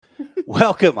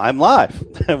Welcome. I'm live.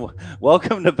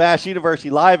 Welcome to Bass University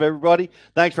Live, everybody.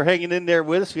 Thanks for hanging in there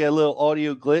with us. We had a little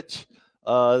audio glitch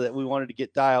that we wanted to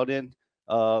get dialed in.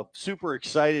 Super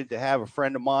excited to have a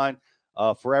friend of mine.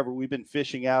 Forever, we've been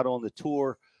fishing out on the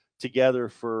tour together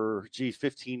for,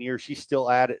 15 years. She's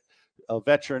still at it. A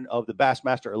veteran of the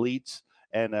Bassmaster Elites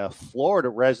and a Florida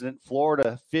resident,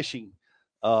 Florida fishing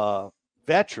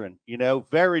veteran,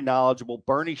 very knowledgeable.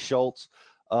 Bernie Schultz,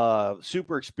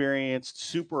 super experienced,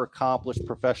 super accomplished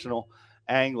professional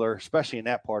angler, especially in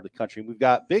that part of the country. And we've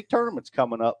got big tournaments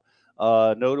coming up,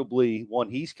 notably one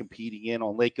he's competing in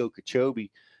on Lake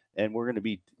Okeechobee, and we're going to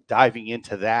be diving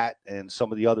into that and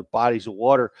some of the other bodies of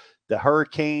water. The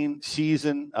hurricane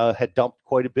season had dumped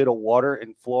quite a bit of water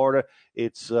in Florida.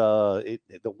 The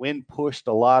wind pushed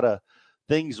a lot of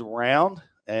things around,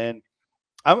 and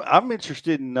I'm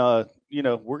interested in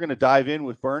we're going to dive in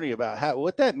with Bernie about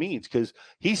what that means, because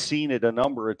he's seen it a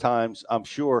number of times. I'm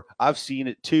sure I've seen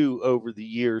it too over the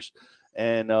years,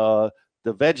 and the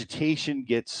vegetation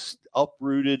gets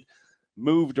uprooted,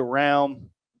 moved around,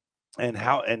 and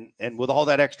how and with all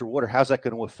that extra water, how's that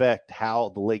going to affect how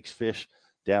the lakes fish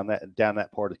down that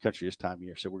part of the country this time of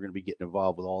year? So we're going to be getting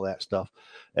involved with all that stuff,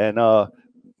 and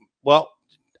well,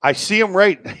 I see him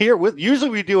right here. Usually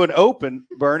we do an open,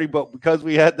 Bernie, but because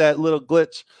we had that little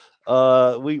glitch,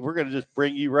 we're going to just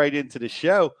bring you right into the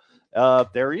show.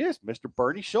 There he is, Mr.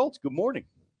 Bernie Schultz. Good morning.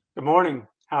 Good morning.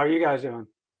 How are you guys doing?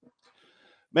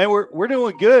 Man, we're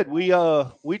doing good.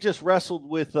 We just wrestled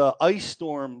with ice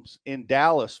storms in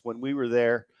Dallas when we were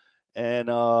there, and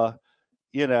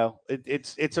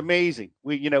it's amazing.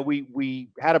 We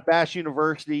had a Bass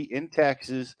University in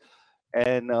Texas,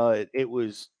 and it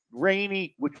was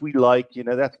rainy, which we like.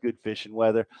 That's good fishing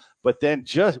weather. But then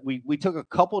we took a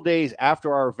couple days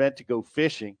after our event to go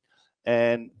fishing,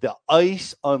 and the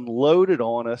ice unloaded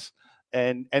on us,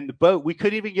 and the boat, we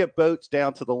couldn't even get boats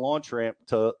down to the launch ramp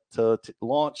to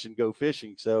launch and go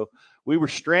fishing. So we were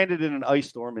stranded in an ice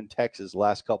storm in Texas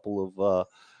last couple of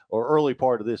or early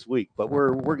part of this week. But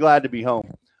we're glad to be home.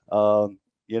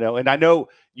 And I know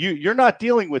you're not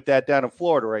dealing with that down in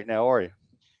Florida right now, are you?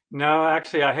 No,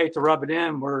 actually, I hate to rub it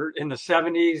in. We're in the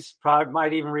 70s, probably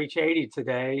might even reach 80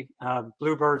 today.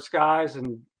 Bluebird skies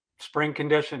and spring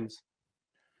conditions.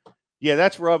 Yeah,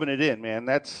 that's rubbing it in, man.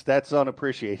 That's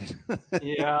unappreciated.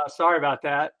 Yeah, sorry about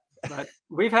that. But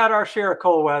we've had our share of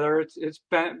cold weather. It's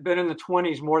been in the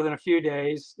 20s more than a few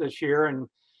days this year, and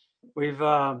we've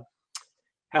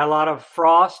had a lot of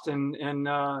frost, and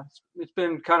it's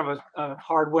been kind of a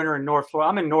hard winter in North Florida.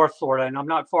 I'm in North Florida, and I'm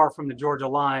not far from the Georgia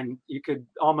line. You could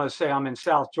almost say I'm in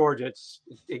South Georgia.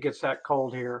 It gets that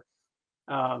cold here.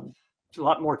 It's a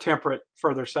lot more temperate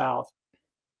further south.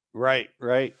 Right.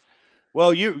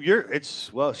 Well, you're going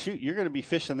to be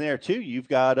fishing there too. You've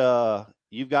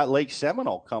got Lake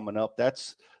Seminole coming up.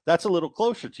 That's a little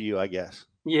closer to you, I guess.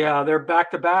 Yeah, they're back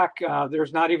to back.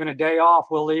 There's not even a day off.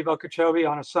 We'll leave Okeechobee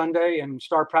on a Sunday and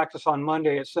start practice on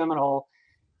Monday at Seminole.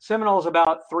 Seminole's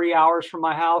about 3 hours from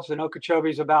my house, and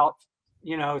Okeechobee's about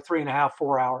 3.5,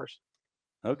 4 hours.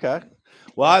 Okay.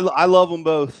 Well, I love them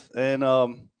both, and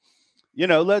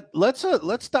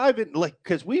let's dive in,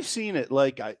 because we've seen it.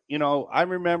 I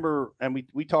remember, and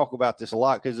we talk about this a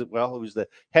lot, because it was the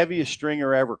heaviest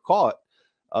stringer ever caught,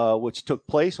 which took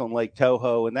place on Lake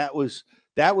Toho, and that was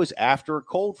after a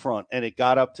cold front, and it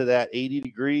got up to that 80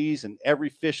 degrees, and every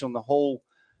fish on the whole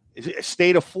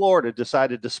state of Florida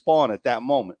decided to spawn at that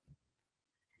moment.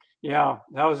 Yeah,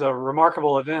 that was a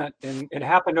remarkable event, and it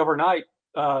happened overnight.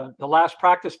 The last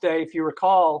practice day, if you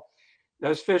recall,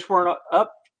 those fish weren't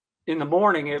up in the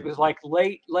morning. It was like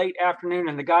late afternoon,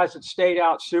 and the guys that stayed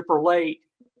out super late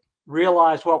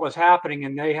realized what was happening,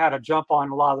 and they had to jump on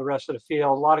a lot of the rest of the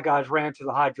field. A lot of guys ran to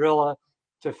the hydrilla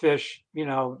to fish,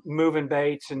 moving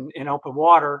baits in open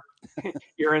water.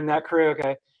 You're in that crew,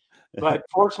 okay? But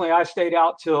fortunately, I stayed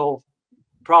out till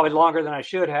probably longer than I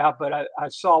should have, but I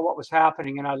saw what was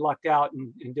happening, and I lucked out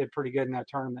and did pretty good in that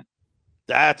tournament.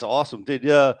 That's awesome.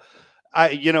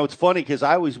 It's funny, because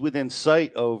I was within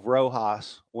sight of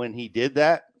Rojas when he did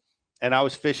that, and I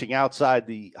was fishing outside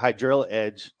the hydrilla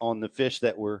edge on the fish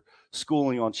that were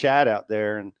schooling on shad out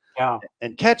there,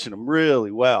 and catching them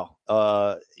really well.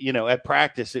 At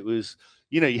practice, it was,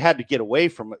 you had to get away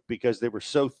from it because they were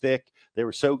so thick, they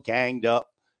were so ganged up,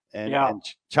 and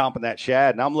chomping that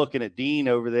shad. And I'm looking at Dean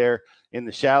over there in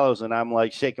the shallows, and I'm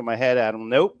like shaking my head at him.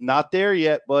 Nope, not there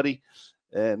yet, buddy.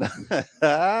 And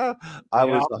I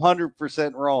was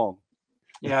 100% wrong.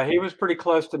 Yeah, he was pretty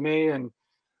close to me, and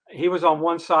he was on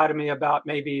one side of me about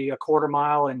maybe a quarter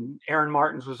mile, and Aaron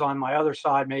Martins was on my other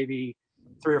side, maybe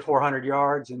 300 or 400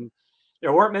 yards. And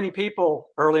there weren't many people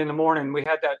early in the morning. We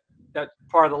had that that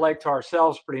part of the lake to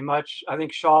ourselves pretty much. I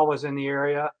think Shaw was in the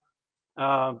area,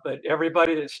 but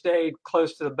everybody that stayed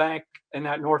close to the bank in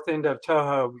that north end of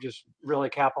Toho just really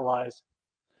capitalized.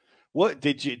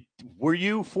 Were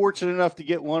you fortunate enough to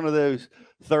get one of those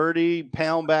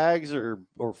 30-pound bags or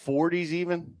 40s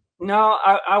even? No,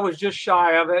 I was just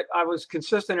shy of it. I was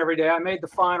consistent every day. I made the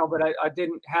final, but I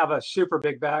didn't have a super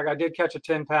big bag. I did catch a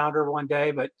 10-pounder one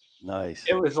day, but Nice.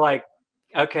 it was like,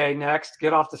 okay, next,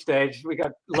 get off the stage. We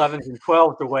got 11s and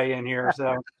 12s to weigh in here.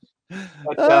 So,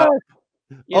 but,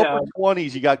 upper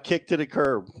 20s, you got kicked to the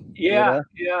curb. Yeah,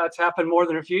 it's happened more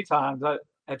than a few times.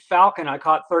 At Falcon, I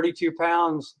caught 32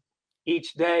 pounds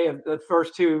each day of the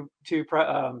first two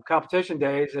competition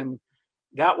days, and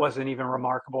that wasn't even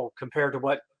remarkable compared to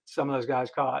what some of those guys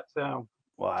caught. So,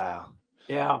 wow,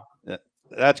 yeah,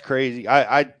 that's crazy.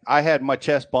 I had my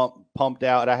chest pumped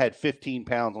out. I had 15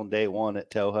 pounds on day one at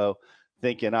Toho,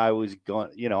 thinking I was going.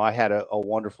 I had a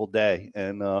wonderful day,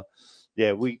 and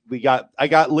I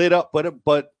got lit up,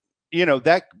 but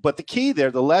the key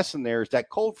there, the lesson there is that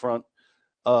cold front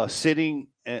sitting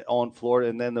on Florida,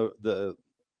 and then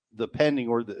the pending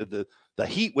or the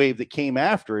heat wave that came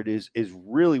after it is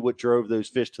really what drove those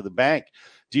fish to the bank.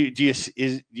 Do you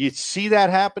see that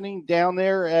happening down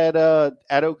there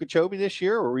at Okeechobee this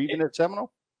year, or even at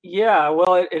Seminole? Yeah,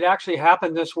 well, it actually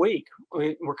happened this week.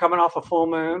 We're coming off a full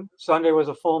moon. Sunday was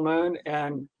a full moon,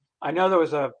 and I know there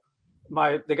was the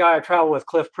guy I traveled with,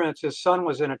 Cliff Prince, his son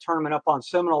was in a tournament up on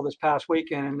Seminole this past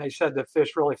weekend, and they said the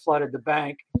fish really flooded the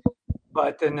bank,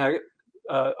 but then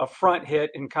a front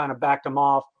hit and kind of backed them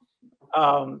off.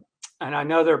 And I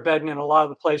know they're bedding in a lot of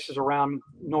the places around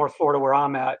North Florida where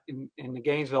I'm at in the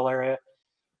Gainesville area.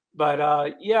 But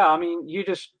I mean, you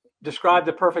just described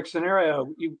the perfect scenario.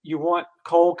 You want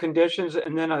cold conditions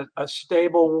and then a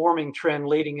stable warming trend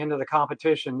leading into the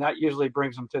competition. That usually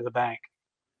brings them to the bank.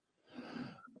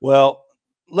 Well,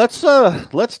 let's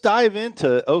dive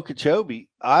into Okeechobee.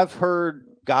 I've heard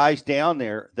guys down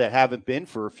there that haven't been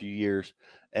for a few years,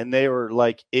 and they were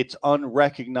like, it's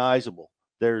unrecognizable.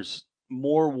 There's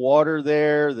more water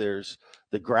there.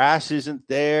 The grass isn't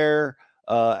there.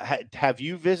 Have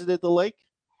you visited the lake?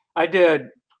 I did.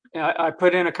 I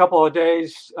put in a couple of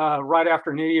days right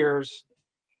after New Year's,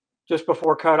 just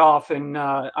before cutoff, and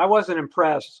I wasn't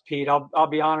impressed, Pete. I'll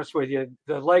be honest with you.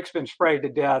 The lake's been sprayed to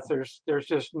death. There's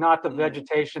just not the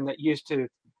vegetation that used to,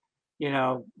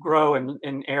 grow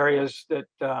in areas that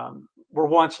were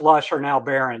once lush are now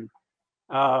barren.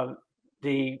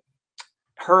 The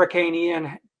Hurricane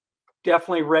Ian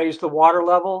definitely raised the water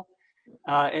level,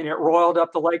 and it roiled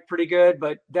up the lake pretty good.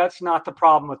 But that's not the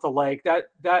problem with the lake.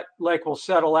 That lake will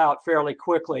settle out fairly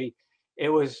quickly.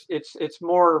 It's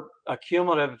more a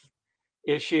cumulative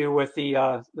issue with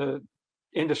the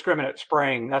indiscriminate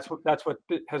spraying. That's what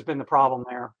has been the problem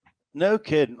there. No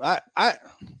kidding.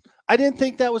 I didn't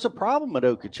think that was a problem at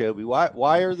Okeechobee.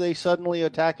 Why are they suddenly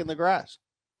attacking the grass?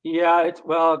 Yeah,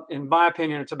 well, in my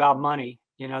opinion, it's about money.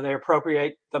 They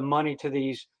appropriate the money to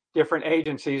these different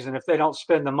agencies, and if they don't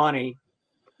spend the money,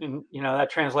 and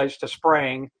that translates to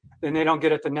spraying, then they don't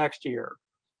get it the next year.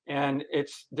 And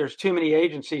there's too many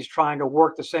agencies trying to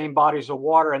work the same bodies of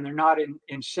water, and they're not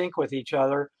in sync with each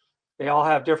other. They all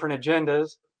have different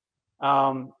agendas.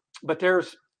 But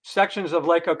there's sections of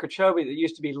Lake Okeechobee that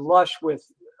used to be lush with,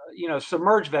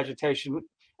 submerged vegetation.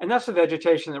 And that's the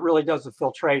vegetation that really does the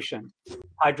filtration.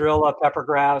 Hydrilla,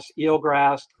 peppergrass,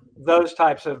 eelgrass, those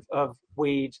types of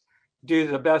weeds do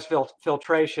the best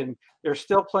filtration. There's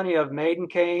still plenty of maiden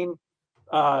cane,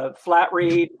 flat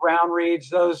reed, brown reeds.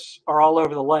 Those are all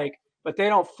over the lake, but they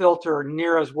don't filter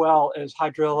near as well as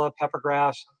hydrilla,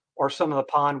 peppergrass, or some of the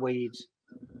pond weeds.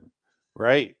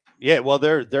 Right. Yeah. Well,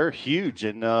 they're huge,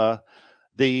 and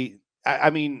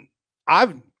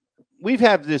we've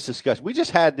had this discussion. We just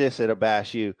had this at a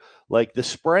Bass U. Like the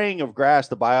spraying of grass,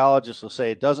 the biologists will say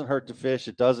it doesn't hurt the fish.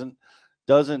 It doesn't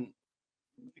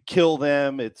kill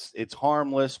them. It's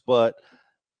harmless. But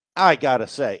I gotta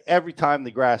say, every time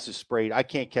the grass is sprayed, I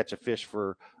can't catch a fish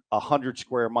for 100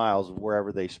 square miles of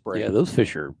wherever they spray. Yeah, those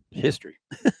fish are history.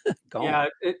 Yeah,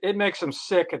 it makes them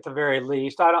sick at the very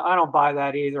least. I don't buy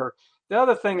that either. The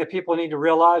other thing that people need to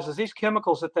realize is these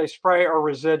chemicals that they spray are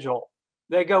residual.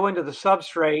 They go into the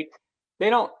substrate. They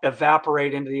don't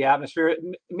evaporate into the atmosphere.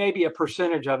 Maybe a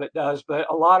percentage of it does, but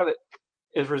a lot of it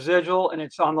is residual, and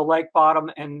it's on the lake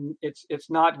bottom, and it's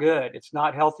not good. It's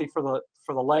not healthy for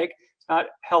the lake. It's not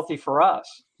healthy for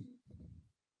us.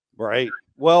 Right.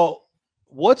 Well,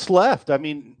 what's left? I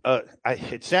mean,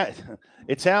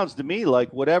 it sounds to me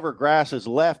like whatever grass is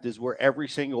left is where every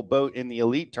single boat in the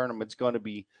elite tournament's going to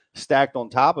be stacked on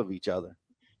top of each other.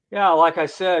 Yeah, like I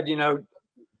said,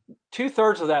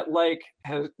 2/3 of that lake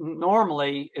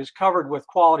normally is covered with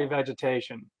quality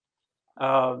vegetation.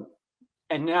 Um,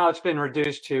 and now it's been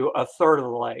reduced to a third of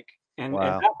the lake. And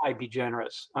Wow. that might be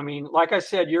generous. I mean, like I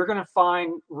said, you're going to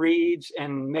find reeds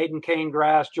and maiden cane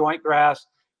grass, joint grass.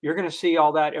 You're going to see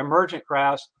all that emergent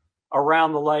grass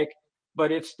around the lake,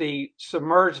 but it's the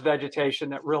submerged vegetation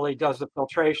that really does the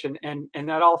filtration, and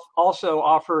that also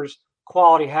offers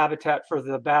quality habitat for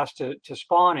the bass to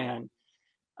spawn in.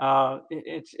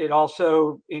 It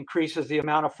also increases the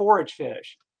amount of forage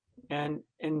fish, and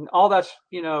all that's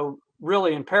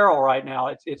really in peril right now.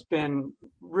 It's been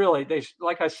really, they,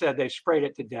 like I said, they sprayed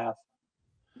it to death.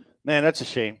 Man, that's a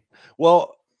shame.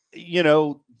 Well,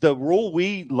 the rule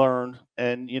we learned,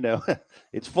 and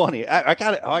it's funny. I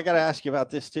gotta ask you about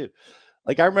this too.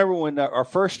 Like I remember when our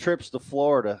first trips to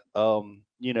Florida, all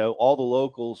the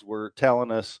locals were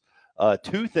telling us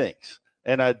two things,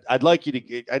 and I'd like you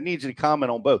to, I need you to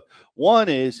comment on both. One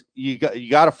is you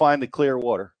got to find the clear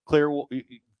water. Clear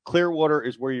water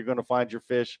is where you're going to find your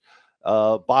fish.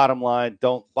 Bottom line,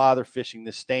 don't bother fishing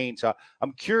the stain. So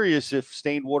I'm curious if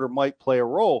stained water might play a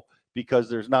role because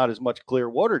there's not as much clear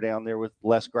water down there with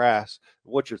less grass.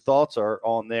 What your thoughts are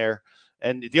on there?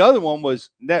 And the other one was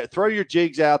throw your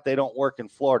jigs out. They don't work in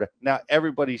Florida. Now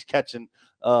everybody's catching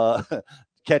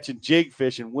catching jig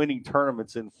fish and winning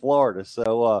tournaments in Florida.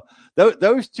 So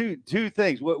those two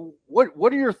things.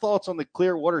 What are your thoughts on the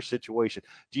clear water situation?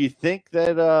 Do you think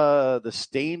that the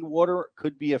stained water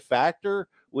could be a factor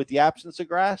with the absence of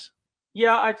grass?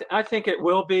 Yeah, I think it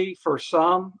will be for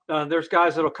some. There's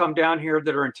guys that'll come down here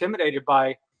that are intimidated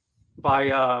by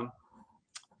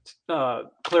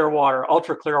clear water,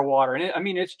 ultra clear water, and I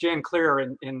mean it's gin clear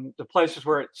in the places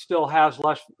where it still has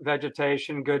lush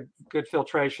vegetation, good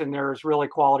filtration. There's really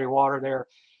quality water there.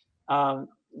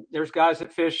 There's guys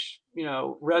that fish,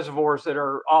 reservoirs that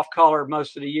are off color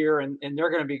most of the year, and they're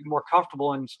going to be more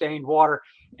comfortable in stained water.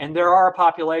 And there are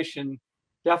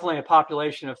definitely a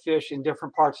population of fish in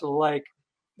different parts of the lake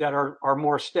that are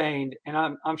more stained. And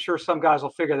I'm sure some guys will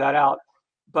figure that out.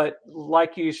 But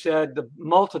like you said, the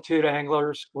multitude of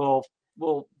anglers will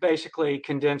basically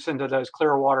condense into those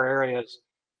clear water areas.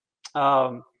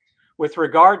 With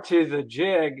regard to the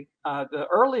jig, the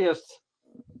earliest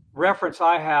reference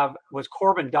I have was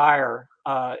Corbin Dyer.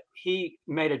 He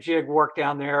made a jig work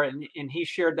down there, and he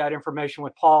shared that information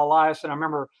with Paul Elias. And I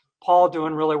remember Paul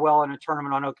doing really well in a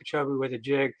tournament on Okeechobee with a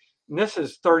jig. And this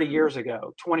is 30 years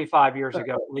ago, 25 years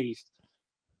ago at least.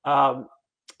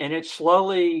 And it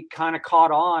slowly kind of caught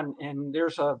on. And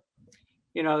there's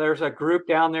a group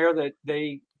down there that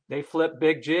they flip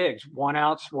big jigs, 1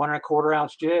 ounce, 1 1/4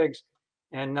 ounce jigs,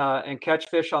 and catch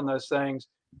fish on those things.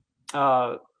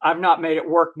 I've not made it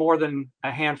work more than a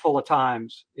handful of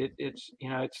times.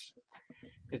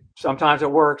 Sometimes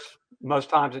it works, most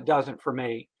times it doesn't for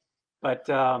me. But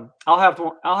I'll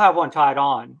have one tied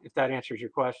on if that answers your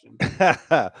question.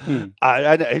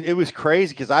 It was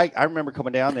crazy because I remember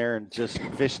coming down there and just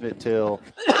fishing it till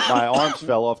my arms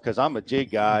fell off because I'm a jig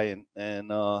guy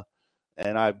and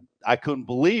I couldn't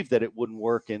believe that it wouldn't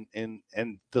work and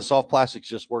the soft plastics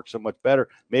just work so much better.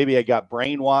 Maybe I got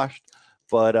brainwashed,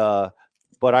 but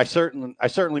I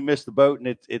certainly missed the boat,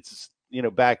 and it's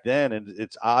back then, and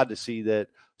it's odd to see that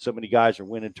so many guys are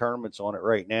winning tournaments on it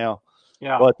right now.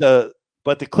 Yeah.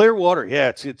 But the clear water,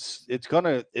 yeah, it's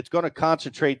gonna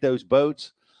concentrate those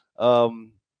boats.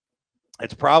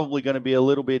 It's probably going to be a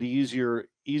little bit easier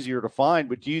to find.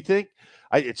 But do you think?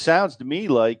 It sounds to me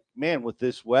like, man, with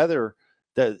this weather,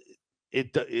 that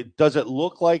it does it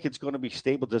look like it's going to be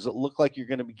stable? Does it look like you're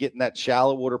going to be getting that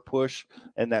shallow water push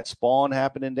and that spawn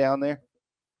happening down there?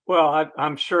 Well,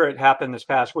 I'm sure it happened this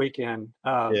past weekend.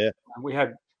 Yeah.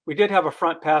 We did have a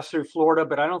front pass through Florida,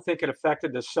 but I don't think it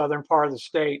affected the southern part of the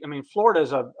state. I mean, Florida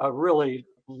is a really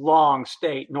long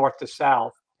state, north to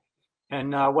south.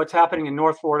 And what's happening in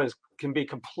North Florida can be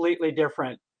completely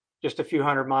different just a few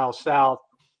hundred miles south.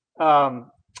 Like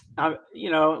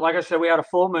I said, we had a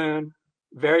full moon,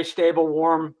 very stable,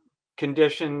 warm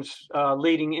conditions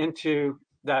leading into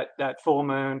that full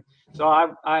moon. So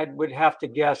I would have to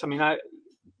guess. I mean,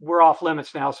 we're off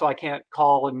limits now, so I can't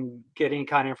call and get any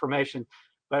kind of information.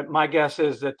 But my guess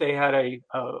is that they had a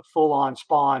full-on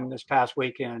spawn this past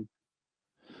weekend.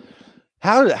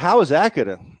 How is that going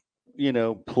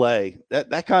to, play?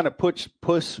 That kind of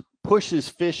pushes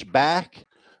fish back.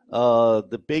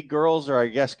 The big girls are, I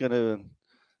guess, going to,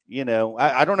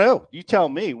 I don't know. You tell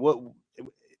me. It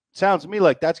sounds to me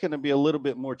like that's going to be a little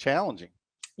bit more challenging.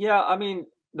 Yeah, I mean,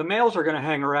 the males are going to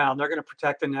hang around. They're going to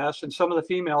protect the nest, and some of the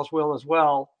females will as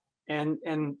well. And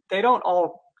they don't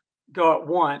all go at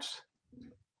once.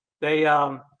 They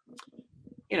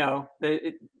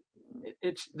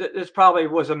this probably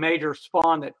was a major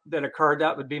spawn that occurred.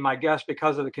 That would be my guess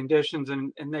because of the conditions,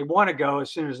 and they want to go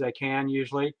as soon as they can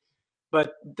usually,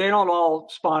 but they don't all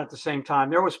spawn at the same time.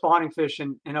 There was spawning fish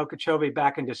in Okeechobee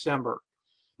back in December.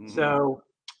 Mm-hmm. So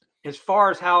as far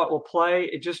as how it will play,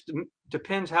 it just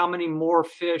depends how many more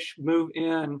fish move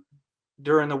in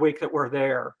during the week that we're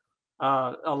there.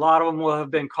 A lot of them will have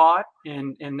been caught,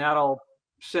 and that'll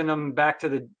send them back to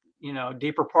the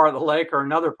deeper part of the lake or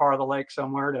another part of the lake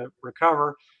somewhere to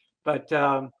recover. But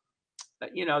the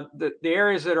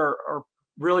areas that are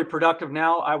really productive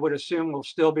now, I would assume will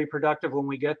still be productive when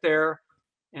we get there.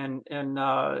 And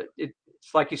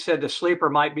it's like you said, the sleeper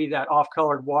might be that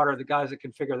off-colored water, the guys that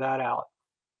can figure that out.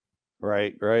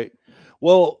 Right.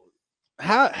 Well,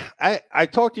 I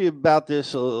talked to you about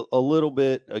this a little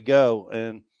bit ago,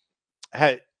 and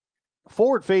had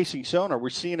forward-facing sonar. We're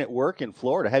seeing it work in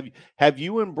Florida. Have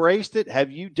you embraced it?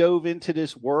 Have you dove into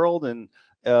this world? And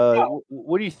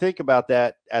what do you think about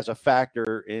that as a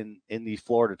factor in these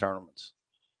Florida tournaments?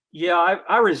 Yeah,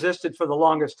 I resisted for the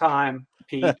longest time,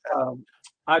 Pete.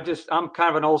 I'm kind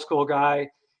of an old school guy.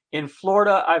 In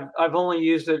Florida, I've only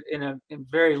used it in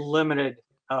very limited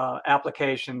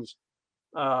applications.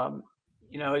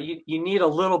 You need a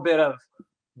little bit of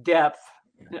depth.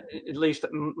 At least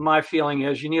my feeling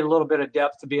is you need a little bit of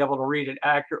depth to be able to read it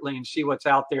accurately and see what's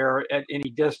out there at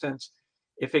any distance.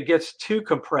 If it gets too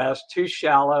compressed, too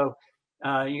shallow,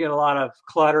 you get a lot of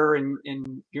clutter,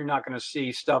 and you're not going to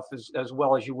see stuff as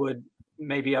well as you would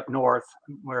maybe up north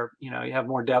where you have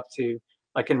more depth to,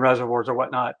 like in reservoirs or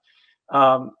whatnot.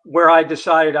 Where I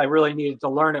decided I really needed to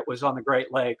learn it was on the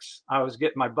Great Lakes. I was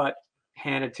getting my butt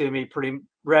handed to me pretty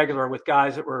regular with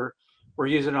guys that were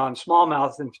using it on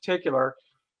smallmouth in particular.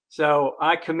 So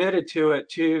I committed to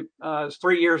it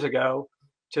 3 years ago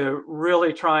to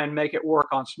really try and make it work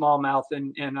on smallmouth,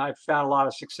 and I found a lot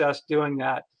of success doing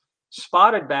that.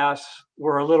 Spotted bass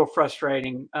were a little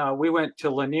frustrating. We went to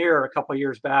Lanier a couple of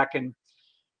years back, and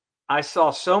I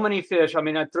saw so many fish. I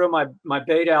mean, I'd throw my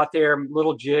bait out there,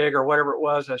 little jig or whatever it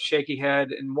was, a shaky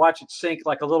head, and watch it sink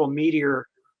like a little meteor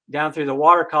down through the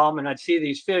water column, and I'd see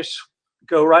these fish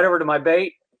go right over to my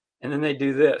bait, and then they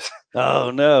do this.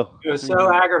 Oh no! It was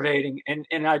so aggravating,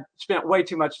 and I spent way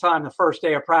too much time the first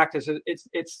day of practice.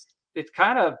 It's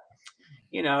kind of,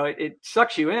 it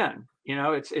sucks you in.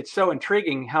 It's so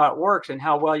intriguing how it works and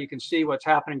how well you can see what's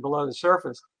happening below the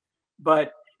surface.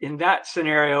 But in that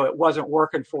scenario, it wasn't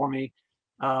working for me.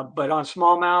 But on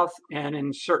smallmouth and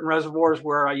in certain reservoirs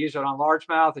where I use it on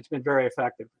largemouth, it's been very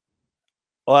effective.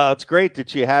 Well, it's great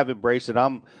that you have embraced it.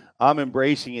 I'm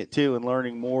embracing it too and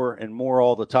learning more and more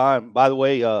all the time. By the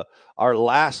way, our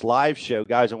last live show,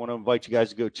 guys, I want to invite you guys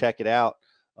to go check it out.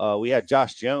 We had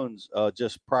Josh Jones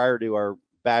just prior to our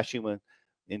Bash Human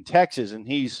in Texas, and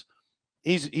he's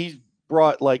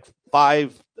brought like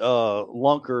 5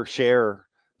 lunker share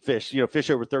fish, fish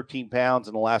over 13 pounds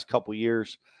in the last couple of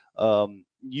years,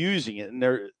 using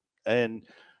it, and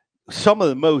some of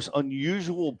the most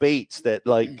unusual baits that,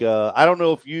 like, I don't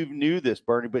know if you knew this,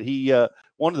 Bernie, but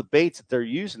one of the baits that they're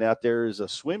using out there is a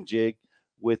swim jig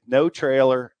with no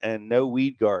trailer and no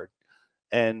weed guard,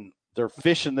 and they're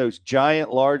fishing those giant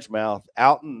largemouth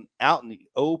out in the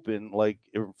open, like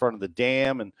in front of the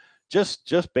dam, and just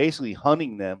basically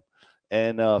hunting them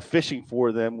and fishing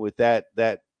for them with that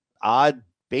odd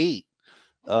bait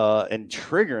and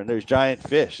triggering those giant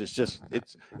fish.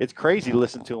 It's crazy to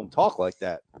listen to them talk like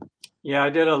that. Yeah,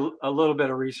 I did a little bit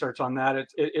of research on that.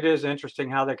 It is interesting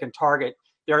how they can target.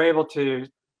 They're able to,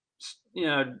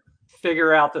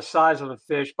 figure out the size of the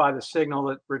fish by the signal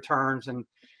that returns. And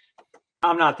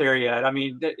I'm not there yet. I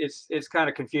mean, it's kind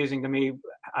of confusing to me.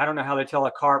 I don't know how they tell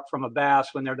a carp from a bass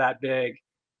when they're that big.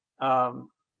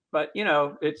 But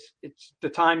it's the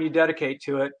time you dedicate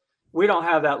to it. We don't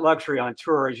have that luxury on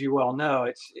tour, as you well know.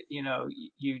 It's,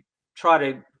 you try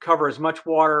to cover as much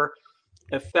water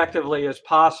effectively as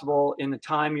possible in the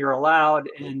time you're allowed,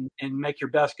 and make your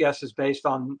best guesses based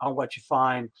on what you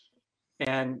find.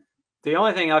 And the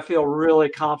only thing I feel really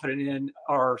confident in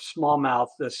are smallmouth,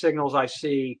 the signals I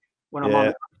see when I'm on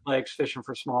the lakes fishing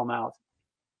for smallmouth.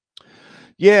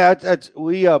 Yeah,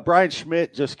 Brian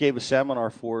Schmidt just gave a seminar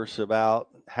for us about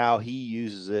how he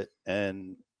uses it,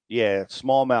 and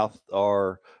smallmouth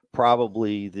are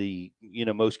probably the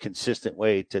most consistent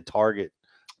way to target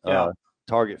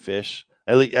fish.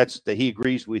 At least he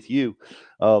agrees with you.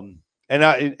 And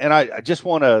I just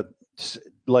want to,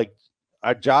 like,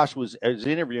 Josh was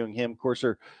interviewing him. Of course,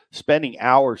 they're spending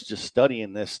hours just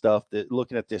studying this stuff,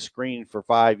 looking at this screen for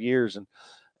 5 years,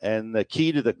 and the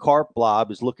key to the carp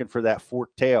blob is looking for that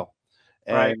forked tail,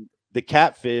 and the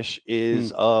catfish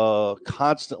is a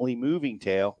constantly moving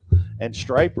tail, and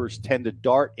stripers tend to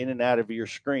dart in and out of your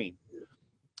screen.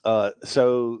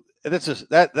 So that's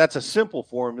a simple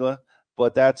formula,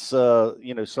 but that's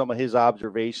some of his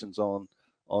observations on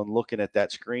looking at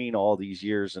that screen all these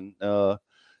years, and so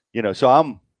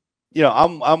I'm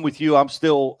with you. I'm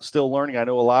still learning. I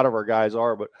know a lot of our guys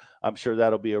are, but I'm sure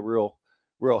that'll be a real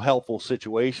helpful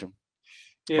situation.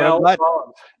 Yeah,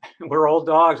 we're old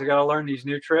dogs. We got to learn these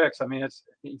new tricks. I mean, it's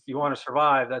if you want to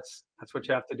survive, that's what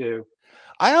you have to do.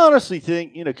 I honestly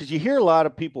think, because you hear a lot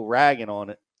of people ragging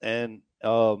on it, and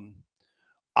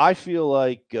I feel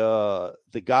like the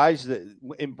guys that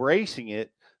embracing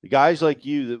it, the guys like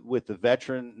you with the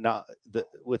veteran,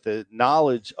 with the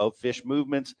knowledge of fish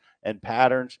movements and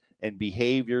patterns and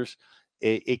behaviors,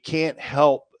 it can't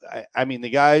help. I mean,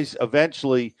 the guys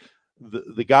eventually.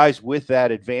 The guys with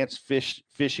that advanced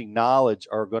fishing knowledge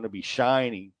are going to be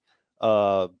shining,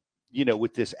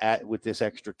 with this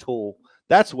extra tool.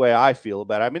 That's the way I feel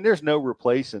about it. I mean, there's no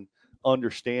replacing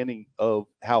understanding of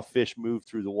how fish move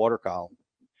through the water column.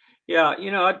 Yeah,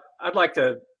 I'd like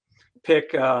to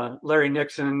pick Larry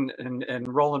Nixon and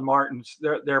Roland Martin's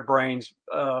their brains.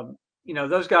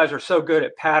 Those guys are so good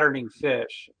at patterning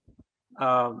fish.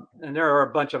 And there are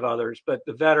a bunch of others, but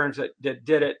the veterans that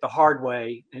did it the hard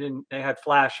way, and they had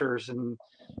flashers and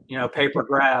paper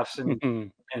graphs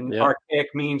and yep.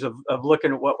 Archaic means of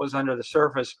looking at what was under the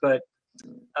surface. But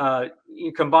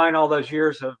you combine all those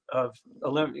years of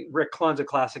Rick Clunn's a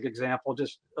classic example,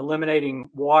 just eliminating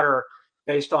water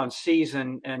based on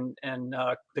season and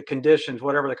the conditions,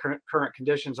 whatever the current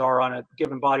conditions are on a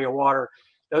given body of water.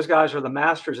 Those guys are the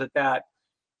masters at that.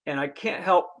 And I can't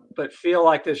help but feel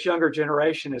like this younger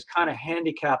generation is kind of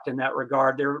handicapped in that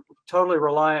regard. They're totally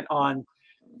reliant on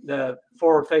the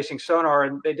forward-facing sonar,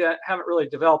 and they haven't really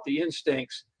developed the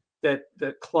instincts that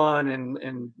Clunn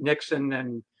and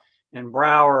Nixon and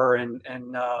Brower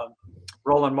and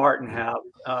Roland Martin have.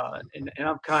 And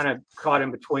I'm kind of caught in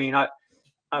between. I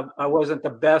wasn't the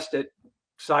best at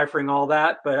ciphering all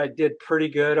that, but I did pretty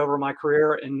good over my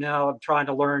career, and now I'm trying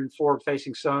to learn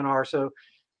forward-facing sonar. So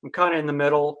I'm kind of in the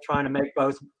middle, trying to make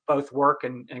both work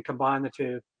and combine the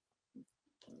two.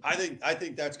 I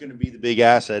think that's going to be the big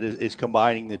asset is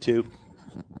combining the two,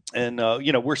 and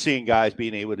we're seeing guys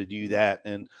being able to do that,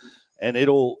 and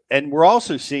we're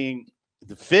also seeing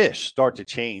the fish start to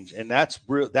change, and that's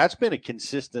been a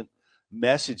consistent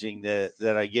messaging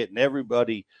that I get, and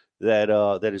everybody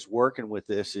that is working with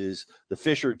this is the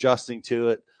fish are adjusting to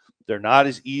it. They're not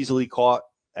as easily caught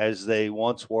as they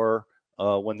once were.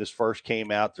 When this first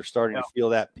came out, they're starting to feel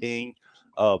that ping.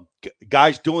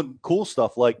 Guys doing cool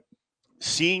stuff like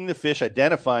seeing the fish,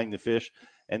 identifying the fish,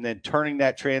 and then turning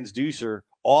that transducer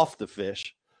off the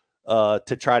fish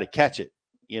to try to catch it,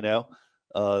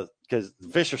 because the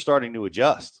fish are starting to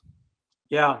adjust.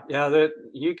 Yeah.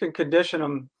 You can condition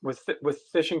them with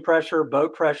fishing pressure,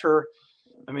 boat pressure.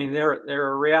 I mean,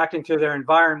 they're reacting to their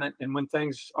environment, and when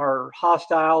things are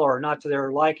hostile or not to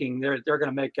their liking, they're going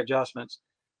to make adjustments.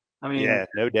 I mean, yeah,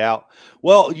 no doubt.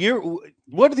 Well,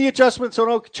 what are the adjustments on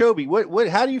Okeechobee?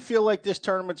 How do you feel like this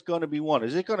tournament's going to be won?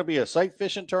 Is it going to be a sight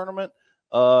fishing tournament?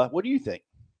 What do you think?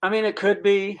 I mean, it could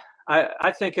be.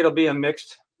 I think it'll be a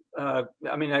mixed. I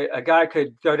mean, a guy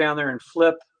could go down there and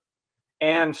flip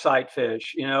and sight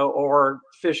fish, or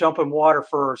fish open water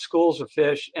for schools of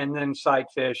fish and then sight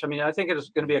fish. I mean, I think it's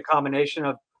going to be a combination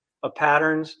of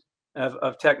patterns,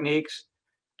 of techniques.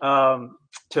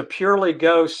 To purely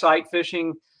go sight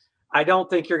fishing, I don't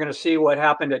think you're going to see what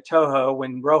happened at Toho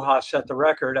when Rojas set the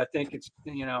record. I think it's,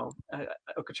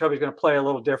 Okeechobee is going to play a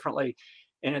little differently,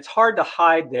 and it's hard to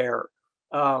hide there.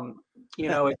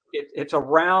 It's a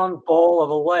round bowl of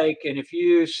a lake, and if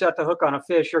you set the hook on a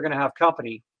fish, you're going to have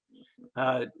company.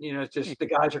 It's just the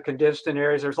guys are condensed in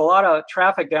areas. There's a lot of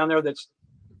traffic down there that's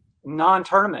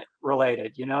non-tournament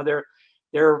related.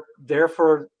 They're there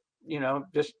for,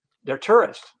 just they're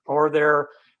tourists, or they're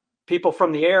people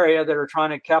from the area that are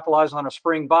trying to capitalize on a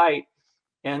spring bite,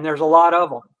 and there's a lot of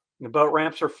them. The boat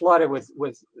ramps are flooded with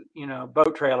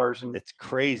boat trailers, and it's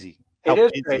crazy. It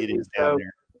is crazy. Down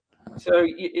there. So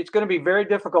it's going to be very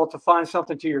difficult to find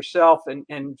something to yourself,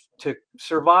 and to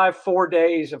survive 4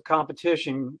 days of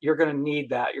competition, you're going to need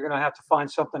that. You're going to have to find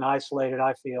something isolated,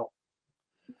 I feel.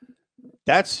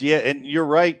 And you're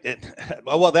right.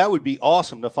 Well, that would be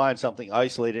awesome to find something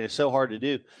isolated. It's so hard to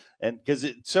do. And because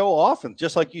it's so often,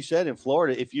 just like you said, in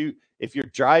Florida, if you're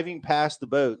driving past the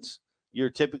boats,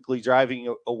 you're typically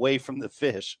driving away from the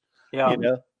fish. Yeah.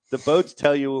 The boats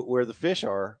tell you where the fish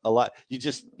are a lot. You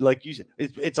just, like you said,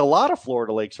 it's a lot of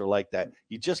Florida lakes are like that.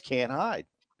 You just can't hide.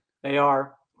 They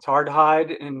are. It's hard to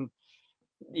hide. And,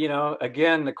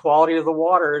 again, the quality of the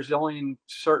water is only in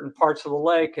certain parts of the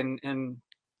lake. And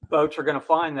boats are going to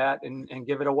find that and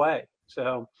give it away.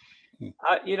 So,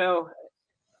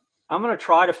 I'm going to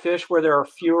try to fish where there are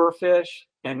fewer fish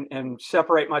and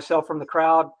separate myself from the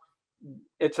crowd.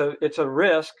 It's a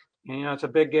risk. It's a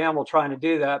big gamble trying to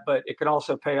do that, but it can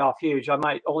also pay off huge. I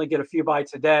might only get a few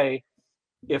bites a day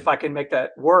if I can make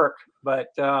that work, but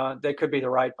they could be the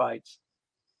right bites.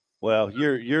 Well,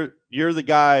 you're the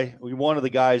guy, one of the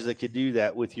guys that could do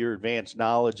that with your advanced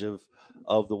knowledge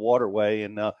of the waterway.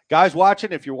 And guys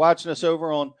watching, if you're watching us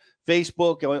over on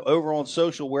Facebook, over on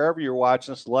social, wherever you're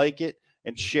watching us, like it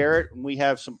and share it. And we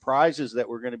have some prizes that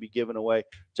we're going to be giving away.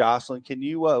 Jocelyn, can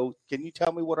you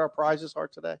tell me what our prizes are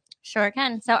today? Sure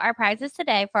can. So our prizes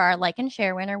today for our like and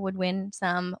share winner would win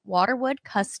some Waterwood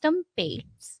custom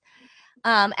baits.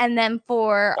 And then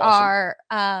for our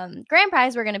grand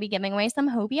prize, we're going to be giving away some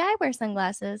Hobie eyewear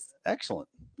sunglasses. Excellent.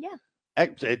 Yeah.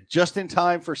 Just in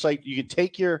time for sight. You can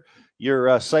take your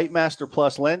Sightmaster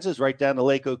Plus lenses right down to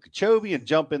Lake Okeechobee and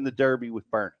jump in the Derby with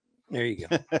Bernie. There you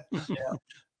go. Yeah.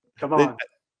 Come on.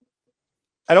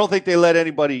 I don't think they let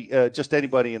anybody, just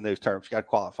anybody in those terms, got to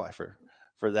qualify for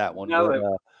that one.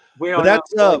 No, we don't. But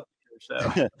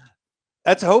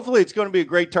that's hopefully it's going to be a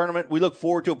great tournament. We look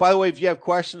forward to it. By the way, if you have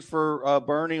questions for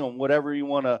Bernie on whatever you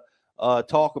want to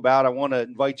talk about, I want to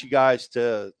invite you guys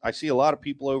to. I see a lot of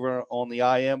people over on the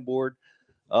IM board.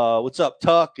 What's up,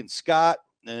 Tuck and Scott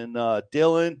and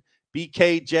Dylan,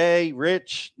 BKJ,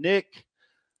 Rich, Nick?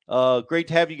 Great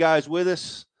to have you guys with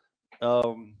us.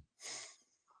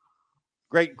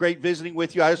 Great visiting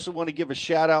with you. I also want to give a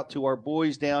shout out to our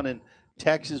boys down in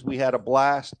Texas. We had a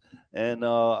blast, and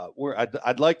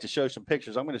I'd like to show some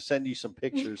pictures. I'm going to send you some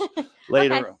pictures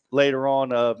later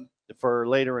on for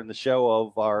later in the show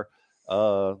of our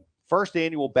first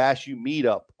annual Bass U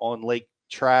meetup on Lake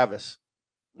Travis,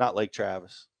 not Lake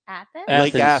Travis,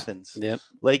 Lake Athens. Yep.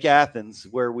 Lake Athens,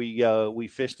 where we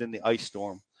fished in the ice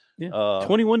storm. Yeah.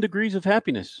 21 degrees of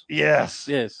happiness. Yes.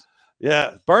 Yes.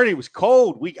 Yeah, Bernie, was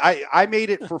cold. I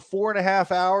made it for 4.5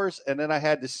 hours, and then I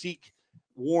had to seek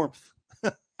warmth.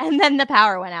 And then the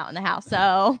power went out in the house.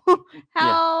 So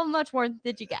how much more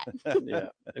did you get? Yeah,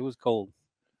 it was cold.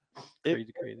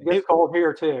 Crazy. It's cold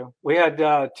here too. We had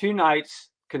 2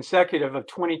 nights consecutive of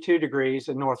 22 degrees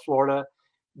in North Florida.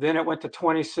 Then it went to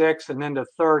 26 and then to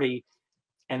 30.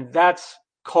 And that's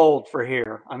cold for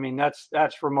here. I mean, that's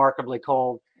remarkably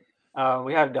cold.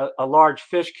 We had a large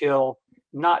fish kill.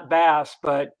 Not bass,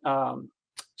 but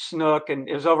snook, and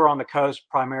it was over on the coast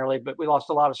primarily. But we lost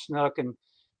a lot of snook and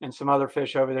some other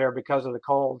fish over there because of the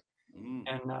cold.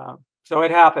 And so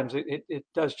it happens. It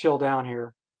does chill down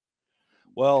here.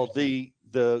 Well, the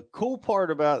cool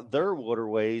part about their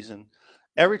waterways, and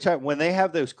every time when they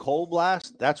have those cold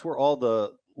blasts, that's where all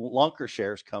the lunker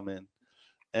shares come in.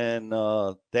 And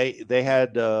they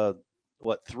had 3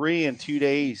 in 2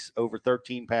 days over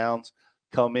 13 pounds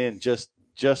come in just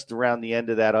around the end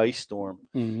of that ice storm.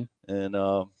 Mm-hmm. And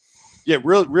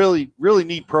really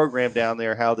neat program down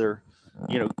there, how they're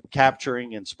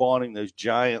capturing and spawning those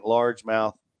giant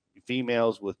largemouth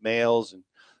females with males, and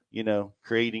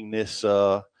creating this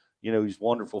these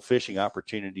wonderful fishing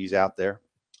opportunities out there.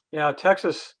 Yeah,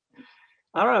 Texas.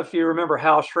 I don't know if you remember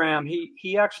Hal Schramm.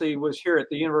 He actually was here at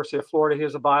the University of Florida. He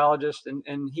was a biologist,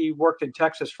 and he worked in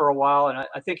Texas for a while, and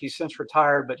I think he's since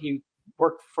retired, but he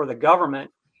worked for the government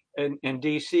in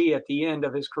D.C. at the end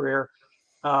of his career.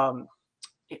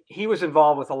 He was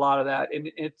involved with a lot of that,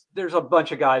 and there's a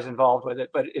bunch of guys involved with it,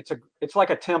 but it's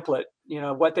like a template.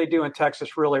 What they do in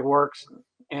Texas really works,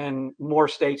 and more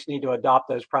states need to adopt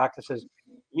those practices.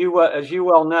 As you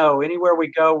well know, anywhere we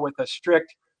go with a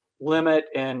strict limit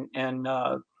and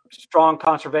strong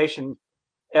conservation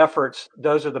efforts,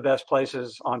 those are the best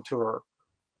places on tour.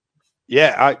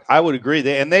 Yeah, I would agree.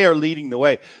 They are leading the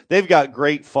way. They've got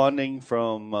great funding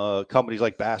from companies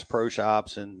like Bass Pro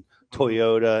Shops and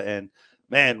Toyota, and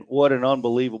man, what an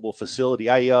unbelievable facility.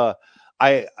 I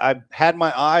had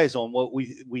my eyes on what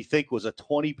we think was a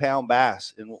 20-pound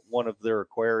bass in one of their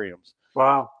aquariums.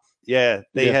 Wow. Yeah,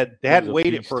 they hadn't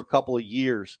weighed it beast for a couple of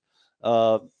years,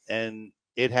 and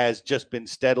it has just been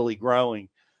steadily growing.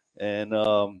 And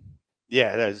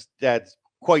that's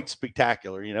quite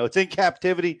spectacular. It's in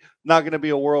captivity, not going to be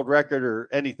a world record or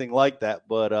anything like that,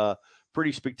 but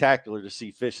pretty spectacular to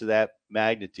see fish of that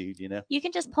magnitude. You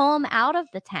can just pull them out of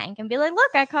the tank and be like, "Look,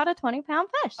 I caught a 20-pound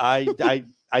fish." I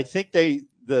think they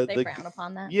frown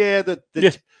upon that. Yeah,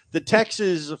 the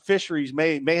Texas fisheries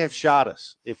may have shot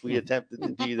us if we attempted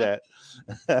to do that.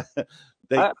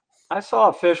 I saw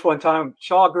a fish one time.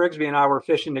 Shaw Grigsby and I were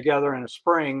fishing together in a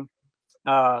spring,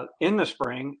 in the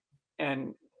spring,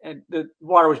 and the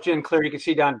water was gin clear. You could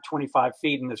see down to 25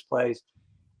 feet in this place.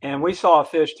 And we saw a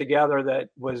fish together that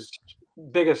was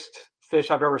biggest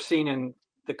fish I've ever seen in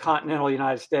the continental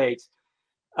United States.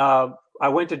 I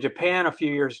went to Japan a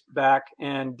few years back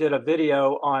and did a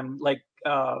video on Lake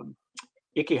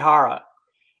Ikihara,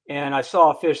 and I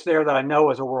saw a fish there that I know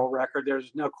was a world record.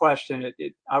 There's no question.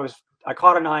 I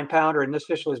caught a 9-pounder, and this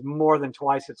fish was more than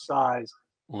twice its size.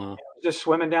 Wow. Just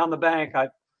swimming down the bank. I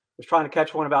was trying to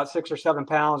catch one about 6 or 7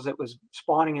 pounds that was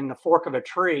spawning in the fork of a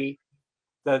tree.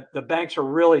 The banks are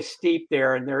really steep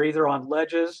there, and they're either on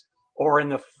ledges or in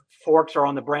the forks or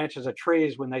on the branches of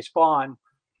trees when they spawn.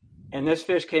 And this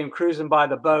fish came cruising by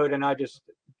the boat, and I just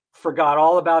forgot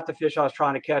all about the fish I was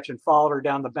trying to catch and followed her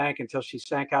down the bank until she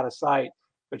sank out of sight.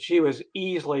 But she was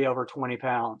easily over 20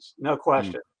 pounds, no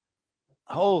question.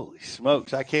 Holy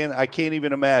smokes! I can't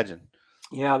even imagine.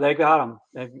 Yeah, they got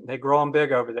them. They grow them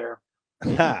big over there.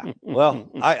 Well,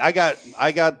 I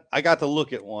got to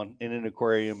look at one in an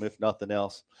aquarium, if nothing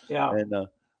else. Yeah, and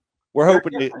we're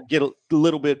hoping to get a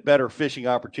little bit better fishing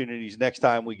opportunities next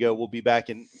time we go. We'll be back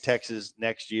in Texas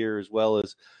next year, as well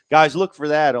as guys. Look for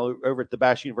that over at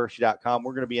thebashuniversity.com.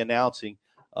 We're going to be announcing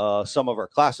some of our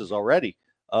classes already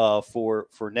for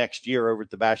next year over at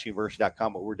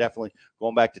thebashuniversity.com, but we're definitely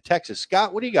going back to Texas.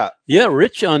 Scott, what do you got? Yeah,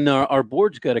 Rich on our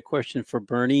board's got a question for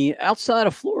Bernie. Outside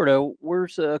of Florida,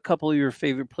 where's a couple of your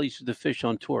favorite places to fish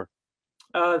on tour?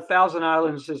 Thousand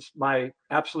Islands is my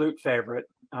absolute favorite.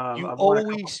 You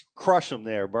always crush them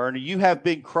there, Bernie. You have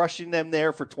been crushing them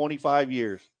there for 25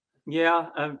 years. Yeah,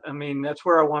 I mean, that's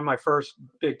where I won my first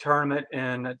big tournament,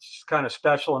 and it's kind of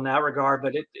special in that regard.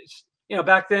 But it's,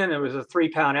 back then it was a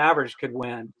 3-pound average could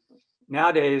win.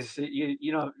 Nowadays,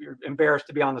 you're embarrassed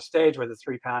to be on the stage with a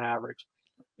 3-pound average.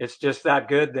 It's just that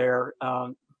good there.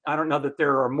 I don't know that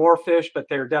there are more fish, but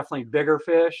they're definitely bigger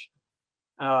fish.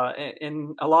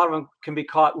 And a lot of them can be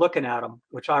caught looking at them,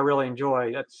 which I really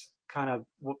enjoy. That's kind of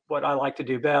what I like to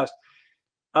do best.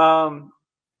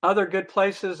 Other good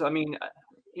places, I mean,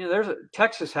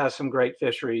 Texas has some great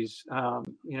fisheries.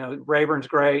 Rayburn's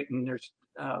great, and there's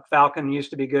Falcon used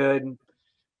to be good.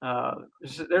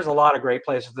 There's a lot of great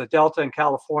places. The Delta in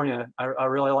California, I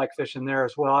really like fishing there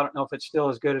as well. I don't know if it's still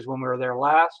as good as when we were there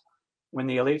last, when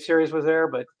the Elite Series was there,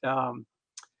 but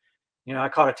I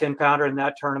caught a 10-pounder in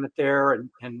that tournament there,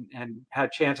 and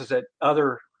had chances at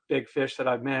other big fish that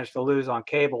I've managed to lose on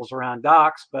cables around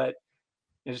docks. But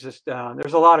it's just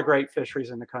there's a lot of great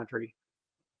fisheries in the country.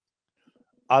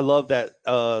 I love that.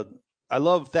 I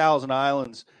love Thousand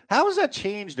Islands. How has that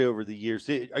changed over the years?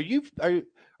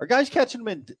 Are guys catching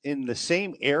them in the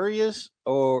same areas,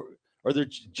 or they're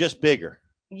just bigger?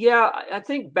 Yeah, I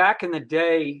think back in the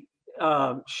day,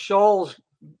 shoals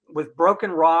with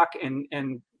broken rock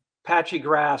and patchy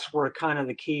grass were kind of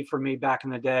the key for me back in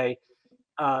the day.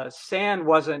 Sand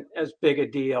wasn't as big a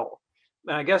deal.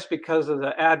 And I guess because of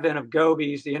the advent of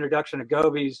gobies, the introduction of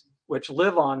gobies, which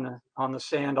live on the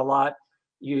sand a lot,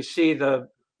 you see the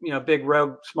big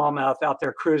rogue smallmouth out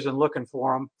there cruising looking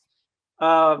for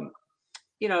them.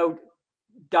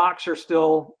 Docks are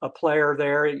still a player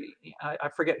there. I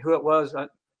forget who it was. I'm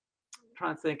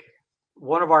trying to think.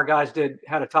 One of our guys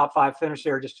had a top 5 finish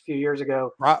there just a few years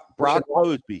ago. Brock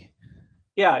Mosby.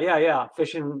 Yeah.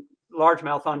 Fishing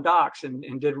largemouth on docks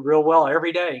and did real well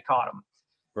every day. He caught them.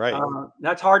 Right.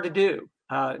 That's hard to do.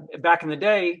 Back in the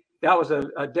day, that was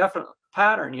a definite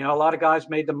pattern. A lot of guys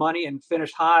made the money and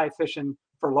finished high fishing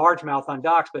for largemouth on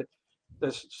docks, but the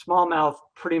smallmouth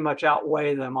pretty much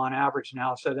outweigh them on average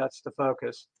now. So that's the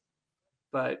focus.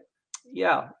 But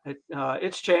yeah,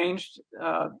 it's changed.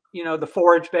 The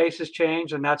forage base has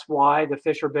changed, and that's why the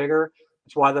fish are bigger.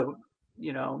 It's why their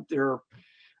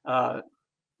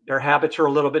habits are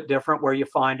a little bit different where you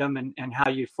find them and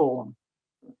how you fool them.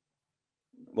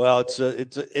 Well, it's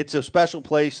a special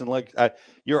place, and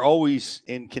you're always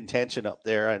in contention up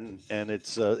there, and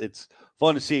it's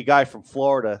fun to see a guy from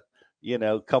Florida,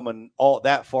 coming all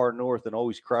that far north and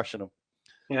always crushing them.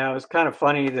 Yeah, it was kind of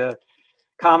funny. The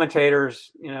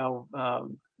commentators,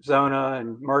 Zona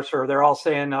and Mercer, they're all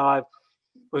saying, I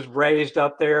was raised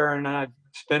up there and I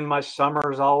spend my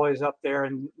summers always up there,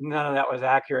 and none of that was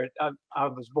accurate. I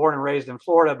was born and raised in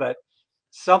Florida, but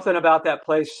something about that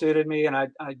place suited me, and I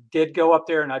did go up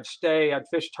there, and I'd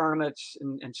fish tournaments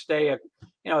and stay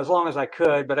as long as I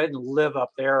could, but I didn't live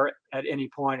up there at any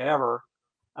point ever.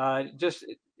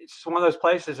 It's one of those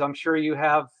places I'm sure you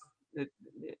have,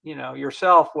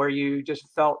 yourself, where you just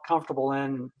felt comfortable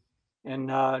in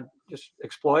and just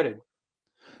exploited.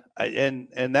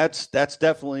 And that's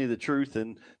definitely the truth.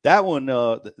 And that one,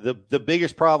 the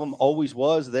biggest problem always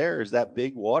was there is that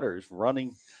big water is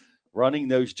running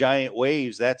those giant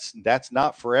waves. That's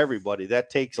not for everybody.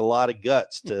 That takes a lot of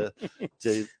guts to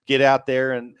get out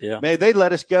there. And man, they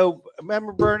let us go.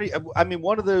 Remember, Bernie? I mean,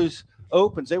 one of those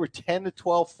opens, they were 10 to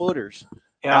 12 footers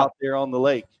Yeah. out there on the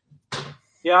lake.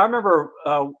 Yeah, I remember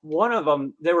one of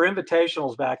them. They were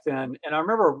invitationals back then, and I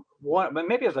remember one.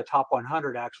 Maybe it was a top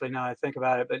 100 actually. Now I think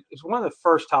about it, but it's one of the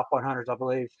first top 100s, I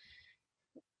believe.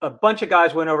 A bunch of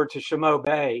guys went over to Chameau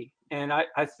Bay, and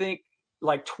I think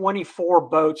like 24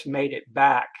 boats made it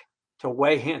back to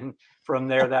weigh in from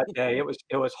there that day. It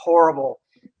was horrible.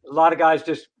 A lot of guys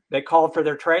they called for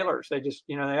their trailers. They just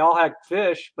they all had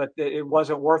fish, but it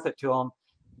wasn't worth it to them.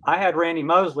 I had Randy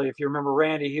Mosley, if you remember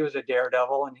Randy, he was a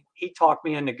daredevil, and he talked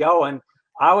me into going.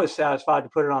 I was satisfied to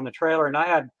put it on the trailer, and I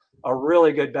had a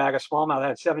really good bag of smallmouth. I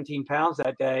had 17 pounds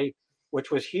that day,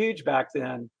 which was huge back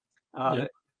then.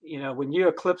 When you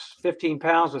eclipsed 15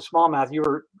 pounds with smallmouth, you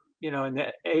were, in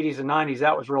the 80s and 90s,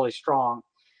 that was really strong.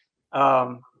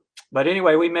 But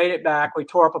anyway, we made it back. We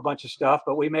tore up a bunch of stuff,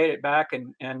 but we made it back,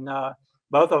 and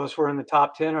both of us were in the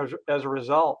top 10 as a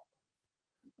result.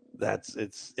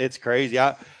 It's crazy.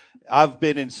 I've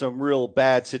been in some real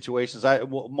bad situations.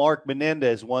 Mark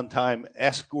Menendez one time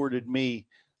escorted me.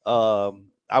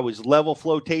 I was level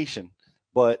flotation,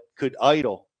 but could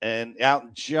idle and out in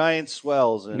giant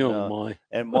swells. And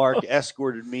and Mark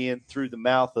escorted me in through the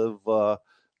mouth of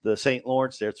the St.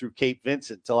 Lawrence there through Cape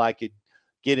Vincent till I could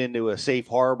get into a safe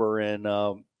harbor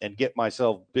and get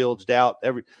myself bilged out.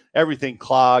 Everything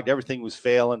clogged, everything was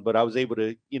failing, but I was able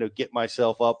to get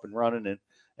myself up and running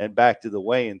and back to the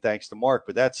weigh-in thanks to Mark.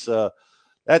 But that's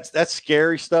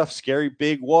scary stuff, scary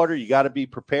big water. You got to be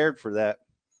prepared for that.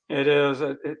 It is.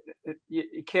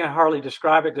 You can't hardly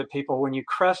describe it to people. When you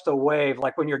crest a wave,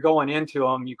 like when you're going into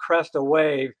them, you crest a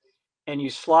wave and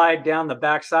you slide down the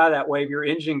backside of that wave, your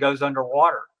engine goes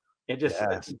underwater. It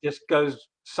just goes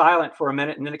silent for a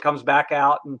minute, and then it comes back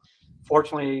out. And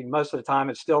fortunately, most of the time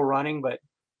it's still running, but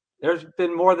there's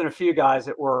been more than a few guys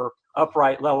that were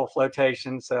upright level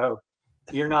flotation. So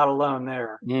you're not alone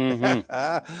there. Mm-hmm.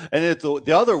 And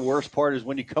the other worst part is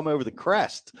when you come over the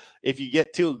crest. If you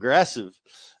get too aggressive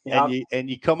and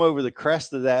you come over the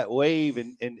crest of that wave,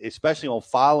 and especially on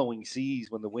following seas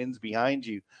when the wind's behind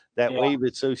you, that wave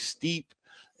is so steep,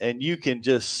 and you can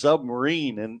just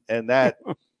submarine and that.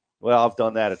 Well, I've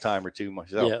done that a time or two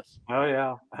myself. Yes. Oh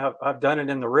yeah, I've done it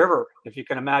in the river. If you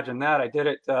can imagine that, I did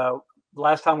it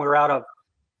last time we were out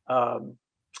of.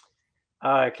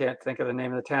 I can't think of the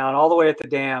name of the town. All the way at the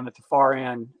dam at the far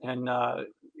end, and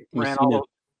ran all.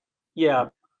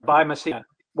 By Messina,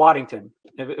 Waddington.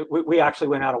 We actually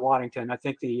went out of Waddington. I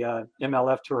think the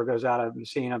MLF tour goes out of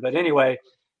Messina, but anyway,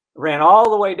 ran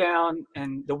all the way down,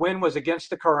 and the wind was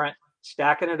against the current,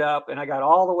 stacking it up, and I got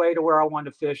all the way to where I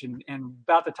wanted to fish, and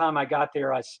about the time I got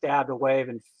there, I stabbed a wave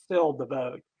and filled the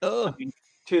boat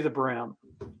to the brim.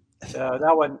 So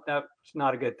that's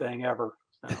not a good thing ever.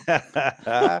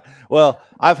 So. Well,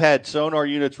 I've had sonar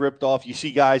units ripped off. You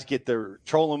see guys get their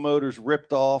trolling motors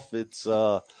ripped off. It's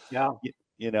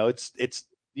it's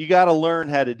you got to learn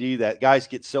how to do that. Guys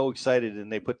get so excited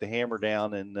and they put the hammer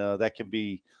down, and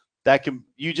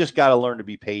you just got to learn to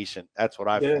be patient. That's what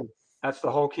I've found. That's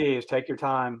the whole key, is take your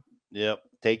time. Yep,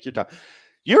 take your time.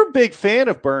 You're a big fan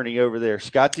of Bernie over there,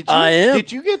 Scott.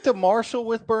 Did you get to Marshall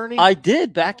with Bernie? I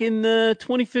did back in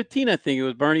 2015. I think it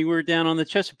was Bernie. We were down on the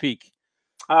Chesapeake.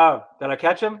 Oh, did I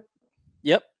catch him?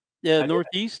 Yep. Yeah,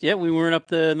 northeast. Yeah, we went up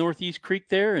the Northeast Creek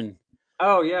there, and.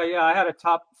 Oh yeah. I had a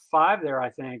top 5 there, I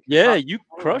think. Yeah, you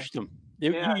crushed them.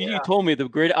 You told me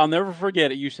I'll never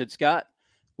forget it. You said, Scott,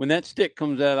 when that stick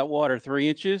comes out of that water 3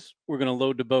 inches, we're going to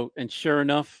load the boat. And sure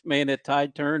enough, man, that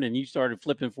tide turned and you started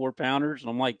flipping 4-pounders. And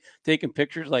I'm like taking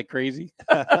pictures like crazy.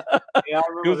 Yeah, I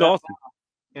remember. It was awesome.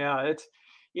 Yeah, it's,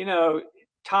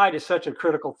 tide is such a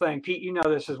critical thing. Pete, you know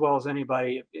this as well as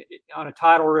anybody. On a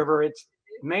tidal river, it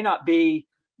may not be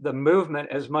the movement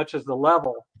as much as the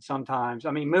level sometimes.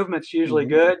 I mean, movement's usually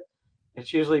good.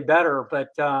 It's usually better, but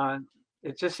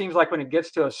it just seems like when it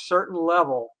gets to a certain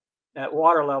level, at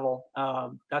water level,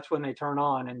 that's when they turn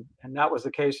on, and that was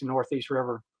the case in Northeast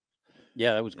River.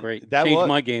 Yeah, that was great. That changed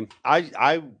my game.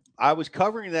 I was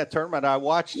covering that tournament. I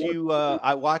watched you.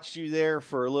 I watched you there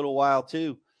for a little while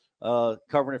too,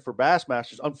 covering it for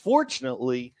Bassmasters.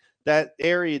 Unfortunately, that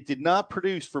area did not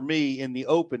produce for me in the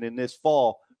open in this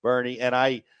fall, Bernie. And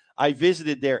I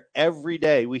visited there every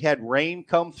day. We had rain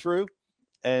come through,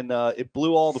 and it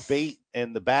blew all the bait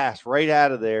and the bass right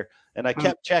out of there. And I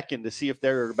kept checking to see if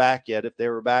they were back yet,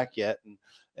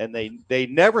 and they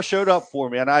never showed up for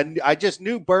me. And I just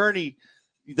knew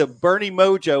the Bernie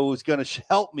mojo was going to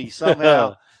help me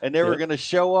somehow, and they were going to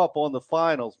show up on the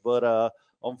finals. But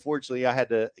unfortunately, I had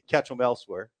to catch them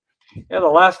elsewhere. Yeah, the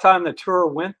last time the tour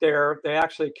went there, they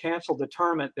actually canceled the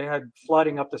tournament. They had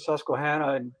flooding up the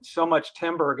Susquehanna, and so much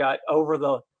timber got over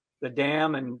the the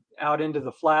dam and out into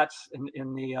the flats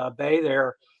in the bay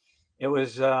there, it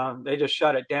was they just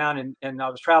shut it down. And I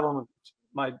was traveling with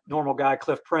my normal guy,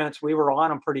 Cliff Prince. We were on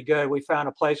them pretty good. We found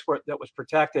a place that was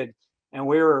protected, and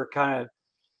we were kind of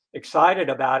excited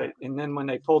about it. And then when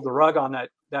they pulled the rug on that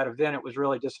event, it was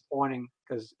really disappointing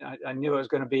because I knew it was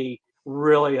going to be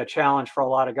really a challenge for a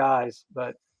lot of guys.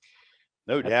 But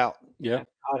no doubt, yeah,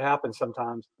 how it happens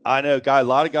sometimes. I know, a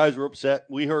lot of guys were upset.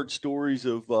 We heard stories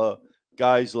of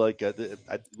guys like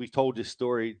we told this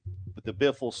story, but the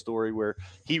Biffle story where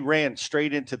he ran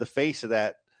straight into the face of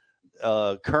that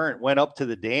current, went up to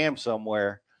the dam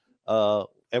somewhere,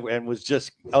 and was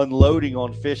just unloading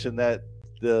on fish in that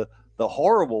the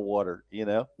horrible water,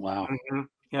 Wow. Mm-hmm.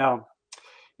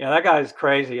 Yeah, that guy's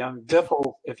crazy.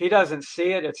 Biffle, if he doesn't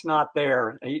see it, it's not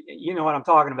there. You know what I'm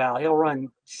talking about. He'll run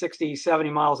 60,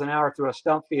 70 miles an hour through a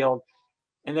stump field,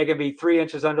 and they can be 3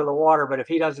 inches under the water, but if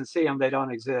he doesn't see them, they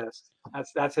don't exist.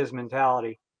 That's his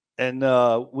mentality. And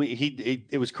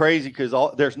it was crazy because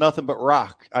there's nothing but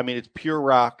rock. I mean, it's pure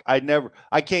rock. I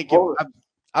can't get.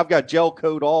 I've got gel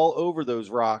coat all over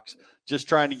those rocks, just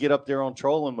trying to get up there on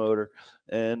trolling motor.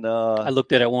 And I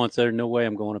looked at it once. There's no way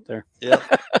I'm going up there. Yep.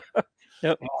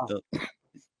 Yep.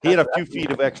 He had a few feet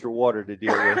of extra water to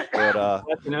deal with, but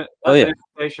that's an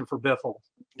invitation for Biffle.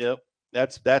 Yep.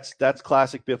 That's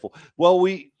classic Biffle. Well,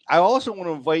 I also want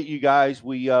to invite you guys.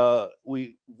 We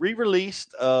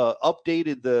re-released,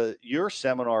 updated your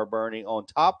seminar, Bernie, on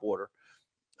Topwater.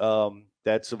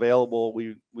 That's available.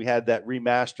 We had that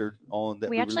remastered on that.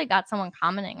 We actually got someone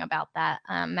commenting about that.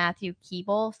 Matthew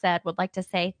Keeble said, would like to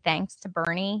say thanks to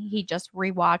Bernie. He just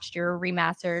rewatched your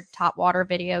remastered Topwater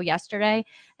video yesterday,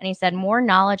 and he said more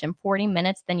knowledge in 40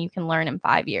 minutes than you can learn in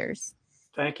 5 years.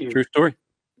 Thank you. True story.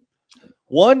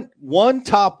 One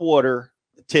Topwater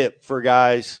tip for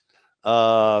guys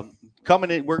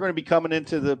coming in. We're going to be coming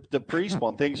into the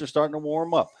pre-spawn. Things are starting to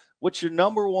warm up. What's your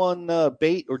number one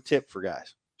bait or tip for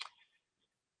guys?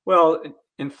 Well,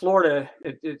 in Florida,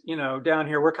 down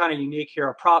here, we're kind of unique here.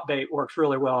 A prop bait works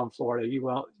really well in Florida. You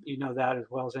know that as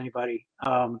well as anybody.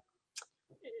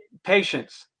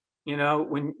 Patience.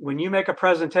 When you make a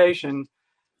presentation,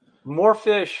 more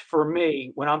fish for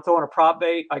me, when I'm throwing a prop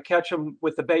bait, I catch them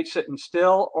with the bait sitting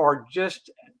still or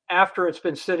just after it's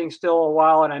been sitting still a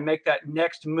while and I make that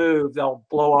next move, they'll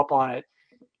blow up on it.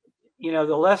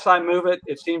 The less I move it,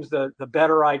 it seems the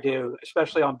better I do,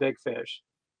 especially on big fish.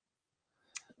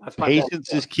 That's my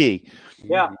patience is key.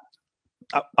 Yeah.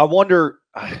 I wonder,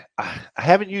 I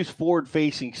haven't used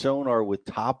forward-facing sonar with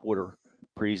Topwater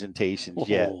presentations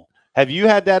yet. Have you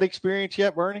had that experience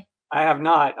yet, Bernie? I have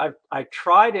not. I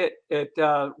tried it at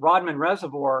Rodman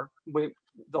Reservoir.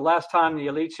 The last time the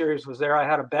Elite Series was there, I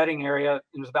had a bedding area.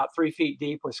 It was about 3 feet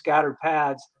deep with scattered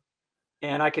pads,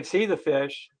 and I could see the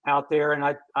fish out there. And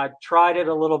I tried it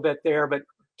a little bit there, but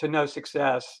to no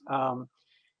success.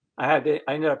 I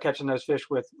ended up catching those fish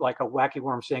with like a wacky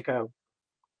worm Senko.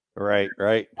 Right.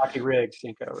 Wacky rig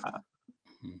Senko.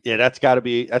 Yeah, that's got to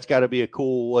be a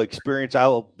cool experience. I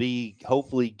will be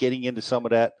hopefully getting into some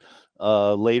of that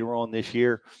later on this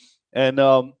year. And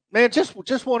man, just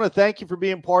want to thank you for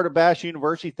being part of Bass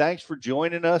University. Thanks for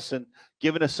joining us and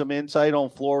giving us some insight on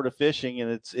Florida fishing.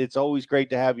 And it's always great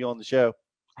to have you on the show.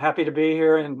 Happy to be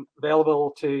here and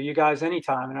available to you guys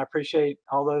anytime. And I appreciate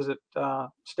all those that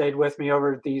stayed with me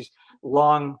over these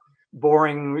long,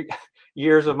 boring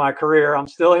years of my career. I'm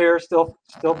still here, still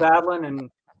battling, and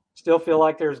still feel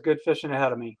like there's good fishing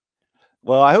ahead of me.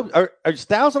 Well, I hope are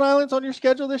Thousand Islands on your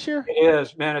schedule this year? It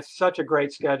is, man. It's such a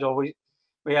great schedule. We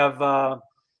have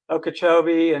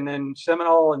Okeechobee and then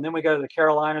Seminole, and then we go to the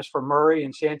Carolinas for Murray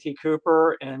and Santee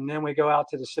Cooper, and then we go out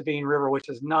to the Sabine River, which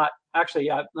is not actually.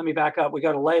 Let me back up. We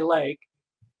go to Lay Lake,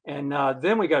 and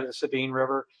then we go to the Sabine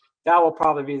River. That will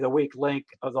probably be the weak link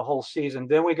of the whole season.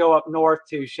 Then we go up north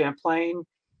to Champlain.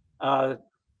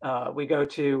 We go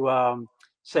to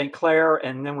St. Clair,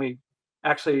 and then we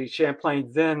actually Champlain,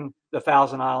 then the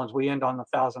Thousand Islands. We end on the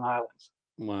Thousand Islands.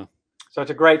 Wow. So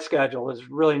it's a great schedule. There's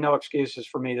really no excuses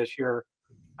for me this year.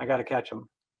 I got to catch them.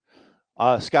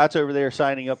 Scott's over there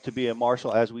signing up to be a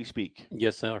marshal as we speak.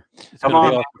 Yes, sir. Come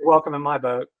on, man. You're welcome in my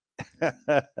boat.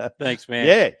 Thanks, man.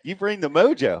 Yeah, you bring the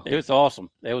mojo. It was awesome.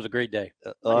 It was a great day.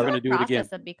 We're going to do it again.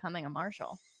 Process of becoming a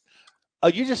marshal.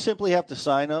 You just simply have to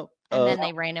sign up. And then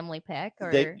they randomly pick?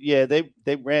 Or?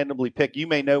 They randomly pick. You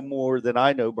may know more than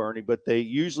I know, Bernie, but they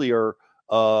usually are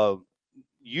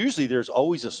usually there's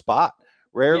always a spot.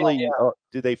 Rarely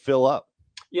do they fill up.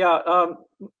 Yeah,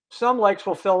 some lakes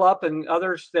will fill up and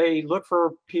others, they look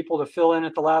for people to fill in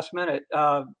at the last minute.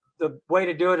 The way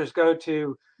to do it is go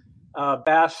to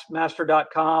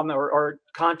bassmaster.com or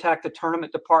contact the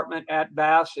tournament department at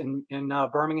Bass in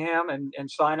Birmingham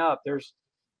and sign up.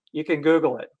 You can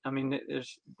Google it. I mean,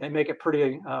 they make it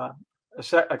pretty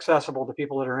accessible to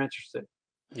people that are interested.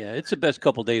 Yeah, it's the best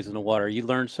couple days in the water. You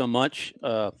learn so much.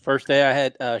 First day I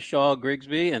had Shaw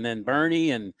Grigsby and then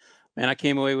Bernie, and man, I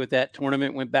came away with that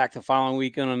tournament, went back the following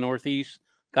weekend on the Northeast,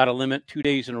 got a limit 2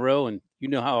 days in a row, and you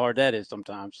know how hard that is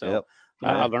sometimes. So Yep.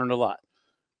 I learned a lot.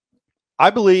 I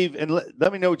believe, and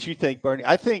let me know what you think, Bernie.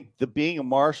 I think being a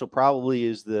marshal probably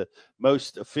is the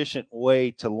most efficient way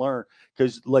to learn,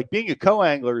 because like being a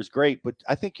co-angler is great, but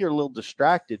I think you're a little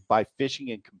distracted by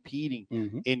fishing and competing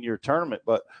in your tournament.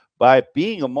 But by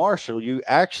being a marshal, you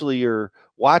actually are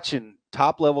watching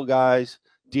top level guys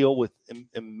deal with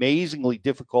amazingly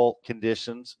difficult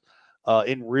conditions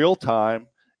in real time,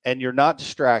 and you're not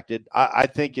distracted. I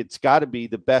think it's got to be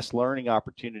the best learning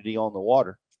opportunity on the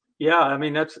water. Yeah, I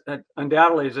mean, that's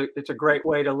undoubtedly it's a great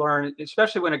way to learn,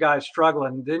 especially when a guy's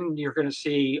struggling. Then you're going to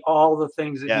see all the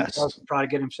things that he does to try to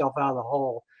get himself out of the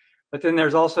hole. But then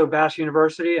there's also Bass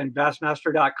University and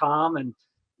Bassmaster.com and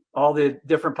all the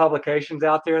different publications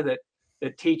out there that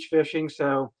teach fishing.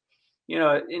 So, you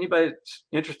know, anybody that's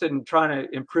interested in trying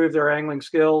to improve their angling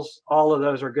skills, all of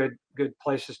those are good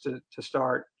places to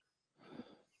start.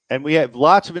 And we have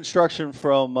lots of instruction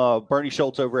from Bernie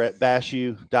Schultz over at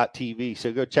bassu.tv.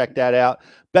 So go check that out.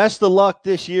 Best of luck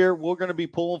this year. We're going to be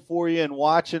pulling for you and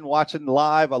watching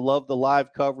live. I love the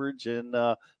live coverage. And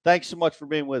thanks so much for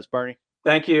being with us, Bernie.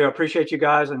 Thank you. I appreciate you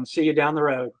guys, and see you down the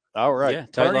road. All right. Yeah,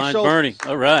 tight line, Bernie.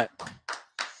 All right.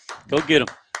 Go get him.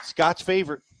 Scott's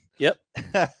favorite. Yep.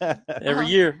 Every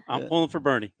year I'm pulling for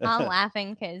Bernie. I'm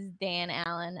laughing because Dan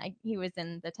Allen, he was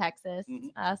in the Texas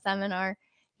seminar.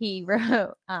 He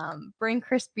wrote, bring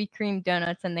Krispy Kreme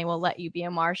donuts and they will let you be a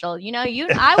marshal. You know,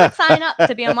 I would sign up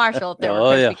to be a marshal if there were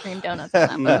Krispy Kreme donuts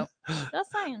in that boat.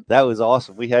 Just saying. That was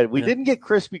awesome. We didn't get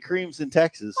Krispy Kremes in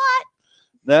Texas. What?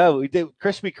 No, we did.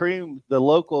 Krispy Kreme, the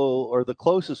local or the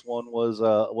closest one was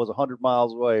 100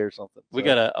 miles away or something. We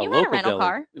got a local rental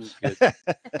car. It was good.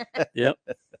 Yep.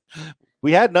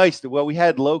 We had local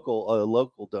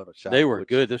donut shops. They were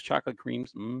good. Those chocolate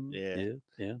creams. Yeah.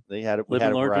 They had it. Live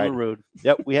and learn from the road.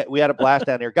 Yep. We had a blast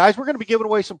down there, guys. We're going to be giving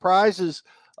away some prizes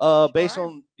based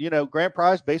on grand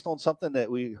prize based on something that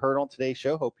we heard on today's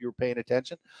show. Hope you were paying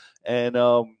attention. And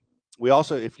we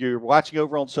also, if you're watching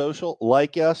over on social,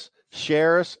 like us,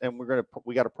 share us, and we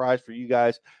got a prize for you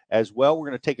guys as well. We're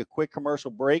going to take a quick commercial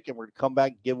break, and we're going to come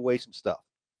back and give away some stuff.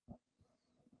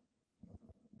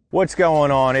 What's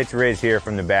going on? It's Riz here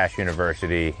from the Bass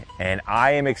University, and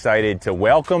I am excited to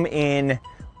welcome in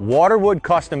Waterwood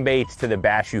Custom Baits to the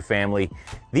Bashu family.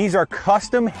 These are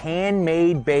custom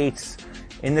handmade baits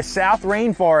in the South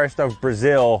Rainforest of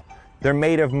Brazil. They're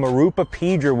made of Marupa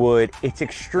pedra wood. It's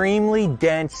extremely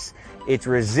dense, it's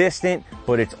resistant,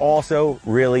 but it's also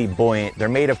really buoyant. They're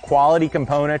made of quality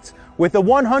components with a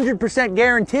 100%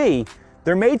 guarantee.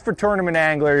 They're made for tournament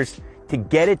anglers to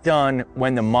get it done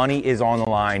when the money is on the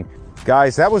line.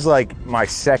 Guys, that was like my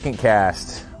second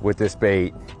cast with this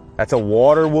bait. That's a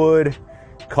Waterwood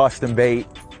custom bait.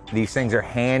 These things are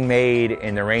handmade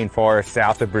in the rainforest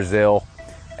south of Brazil.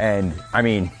 And I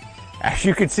mean, as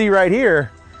you can see right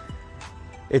here,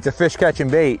 it's a fish catching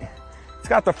bait. It's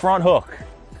got the front hook.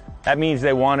 That means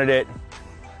they wanted it.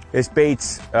 This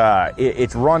bait's,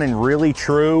 it's running really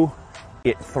true.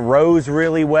 It throws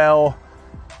really well.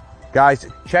 Guys,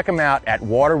 check them out at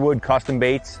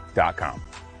waterwoodcustombaits.com.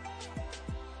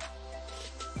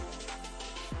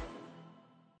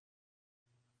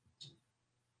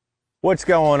 What's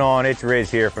going on? It's Riz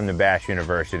here from the Bass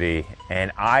University,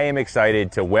 and I am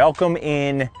excited to welcome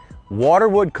in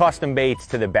Waterwood Custom Baits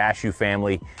to the Bashu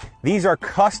family. These are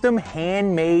custom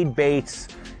handmade baits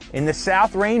in the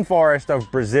South Rainforest of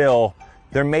Brazil.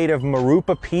 They're made of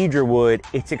Marupa pedra wood.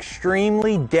 It's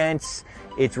extremely dense.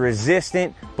 It's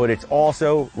resistant, but it's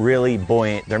also really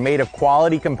buoyant. They're made of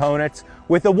quality components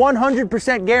with a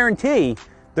 100% guarantee.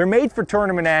 They're made for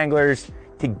tournament anglers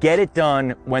to get it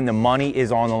done when the money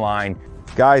is on the line.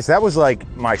 Guys, that was like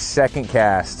my second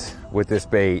cast with this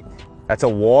bait. That's a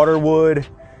Waterwood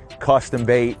custom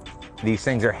bait. These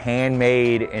things are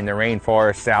handmade in the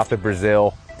rainforest south of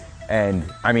Brazil. And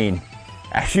I mean,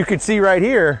 as you can see right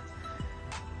here,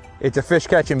 it's a fish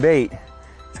catching bait.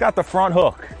 It's got the front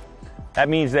hook. That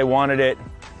means they wanted it.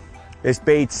 This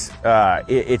bait's,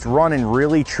 it's running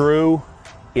really true.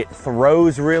 It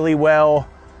throws really well.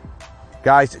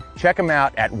 Guys, check them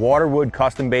out at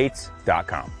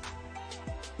waterwoodcustombaits.com.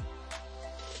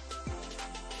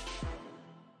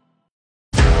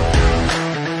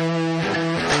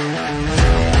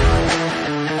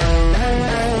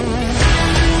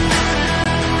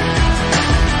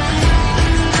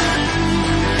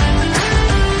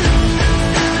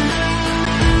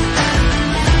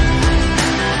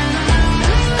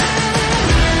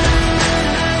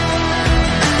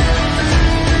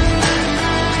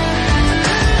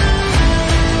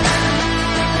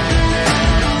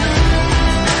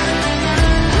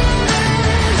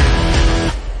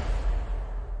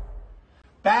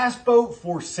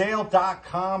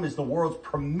 BassBoatForSale.com is the world's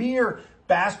premier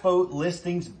bass boat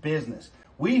listings business.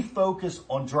 We focus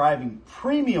on driving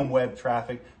premium web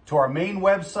traffic to our main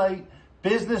website,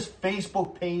 business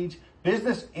Facebook page,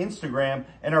 business Instagram,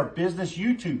 and our business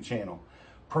YouTube channel,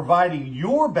 providing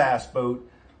your bass boat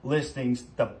listings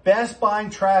the best buying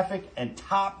traffic and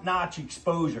top-notch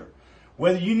exposure.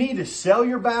 Whether you need to sell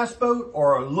your bass boat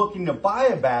or are looking to buy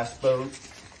a bass boat,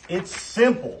 it's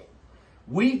simple.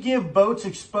 We give boats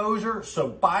exposure so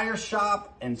buyers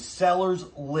shop and sellers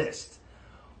list.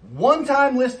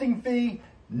 One-time listing fee,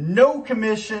 no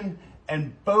commission,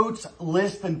 and boats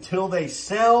list until they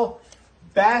sell.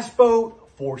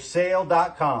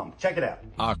 BassBoatForSale.com. Check it out.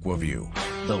 Aqua-Vu,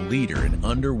 the leader in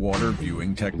underwater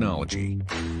viewing technology.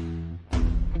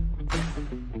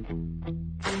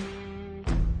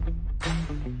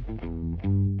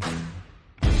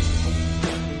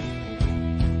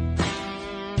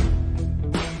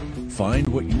 Find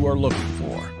what you are looking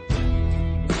for.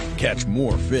 Catch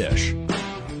more fish.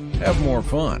 Have more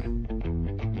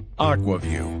fun.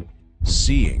 Aqua-Vu.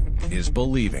 Seeing is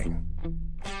believing.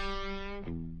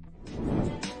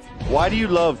 Why do you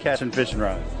love catching fishing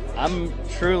rods? I'm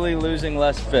truly losing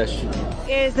less fish.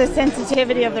 Is the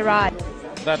sensitivity of the rod.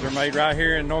 That they're made right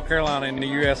here in North Carolina in the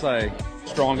USA.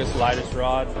 Strongest, lightest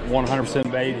rod,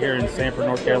 100% made here in Sanford,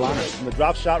 North Carolina. From the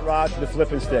drop shot rod to the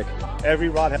flipping stick. Every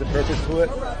rod has a purpose to it,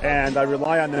 and I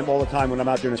rely on them all the time when I'm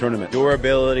out doing a tournament.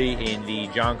 Durability in the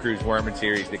John Cruz Worming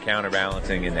series, the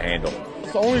counterbalancing in the handle.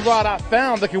 It's the only rod I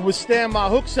found that can withstand my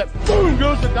hook set. Boom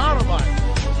goes the dynamite.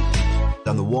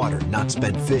 On the water not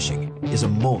spent fishing is a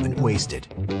moment wasted.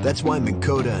 That's why Minn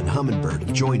Kota and Humminbird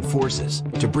have joined forces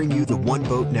to bring you the One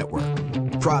Boat Network.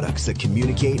 Products that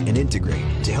communicate and integrate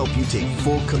to help you take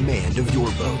full command of your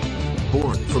boat.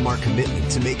 Born from our commitment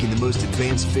to making the most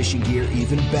advanced fishing gear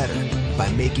even better by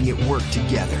making it work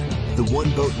together. The One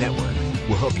Boat Network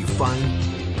will help you find,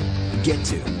 get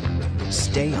to,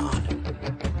 stay on,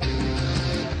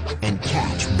 and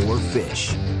catch more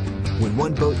fish. When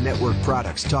One Boat Network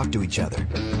products talk to each other,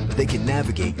 they can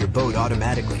navigate your boat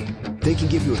automatically. They can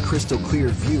give you a crystal clear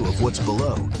view of what's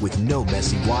below with no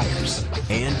messy wires.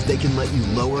 And they can let you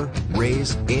lower,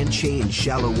 raise, and change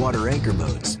shallow water anchor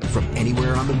modes from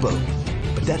anywhere on the boat.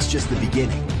 But that's just the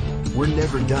beginning. We're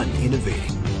never done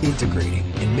innovating, integrating,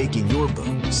 and making your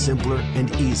boat simpler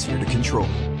and easier to control.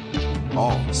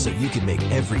 All so you can make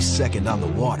every second on the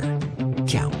water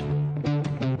count.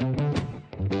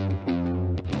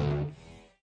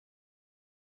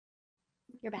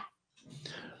 You're back.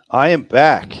 I am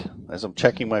back as I'm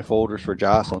checking my folders for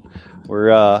Jocelyn.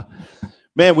 We're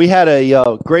man, we had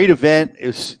a great event.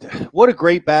 What a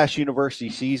great Bass University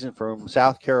season from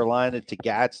South Carolina to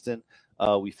Gadsden.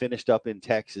 We finished up in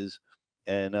Texas,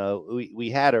 and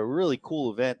we had a really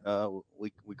cool event.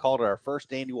 We called it our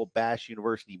first annual Bass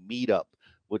University meetup,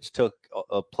 which took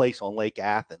a place on Lake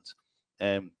Athens.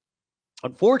 And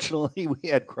unfortunately, we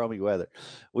had crummy weather.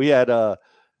 We had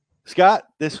Scott,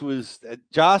 this was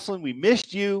Jocelyn. We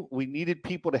missed you. We needed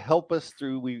people to help us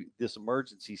through this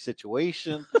emergency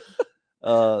situation.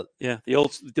 Yeah, the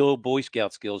old Boy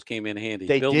Scout skills came in handy.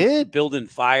 They did building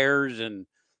fires and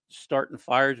starting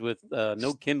fires with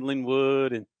no kindling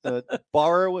wood and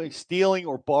stealing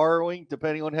or borrowing,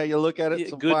 depending on how you look at it.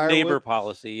 Some good firewood. Neighbor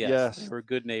policy. Yes, they were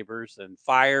good neighbors, and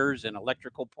fires and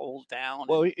electrical poles down.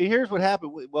 Well, here's what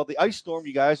happened. Well, the ice storm,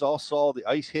 you guys all saw the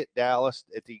ice hit Dallas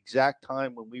at the exact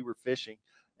time when we were fishing,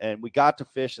 and we got to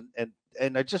fish.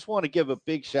 And I just want to give a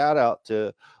big shout out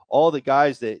to all the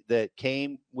guys that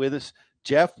came with us.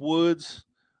 Jeff Woods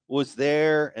was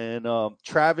there, and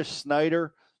Travis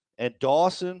Snyder and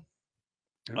Dawson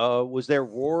was there.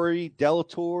 Rory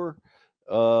Delatour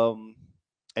and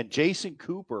Jason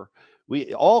Cooper.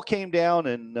 We all came down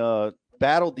and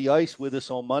battled the ice with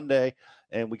us on Monday,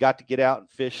 and we got to get out and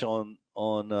fish on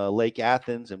Lake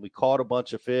Athens, and we caught a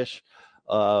bunch of fish.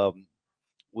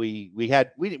 We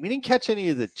didn't catch any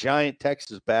of the giant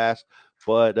Texas bass,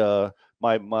 but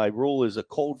my rule is a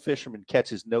cold fisherman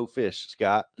catches no fish,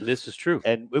 Scott. This is true.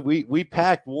 And we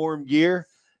packed warm gear.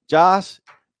 Josh,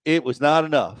 it was not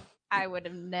enough. I would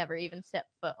have never even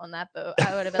stepped foot on that boat.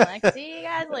 I would have been like, see you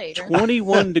guys later.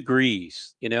 21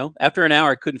 degrees, After an hour,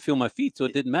 I couldn't feel my feet, so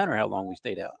it didn't matter how long we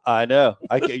stayed out. I know.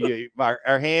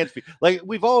 Our hands, like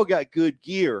we've all got good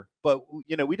gear, but,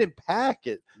 we didn't pack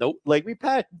it. Nope. Like we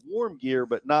packed warm gear,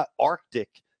 but not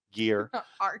Arctic gear.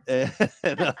 And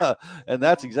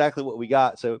that's exactly what we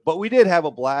got. So, but we did have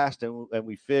a blast, and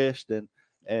we fished, and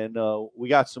we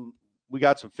got some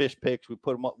fish pics.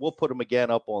 We'll put them again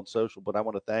up on social, but I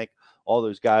want to thank all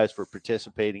those guys for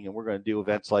participating, and we're going to do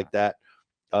events like that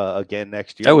again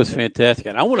next year. That was fantastic.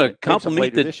 And I want to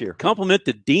compliment this year. compliment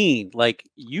the dean. Like,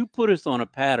 you put us on a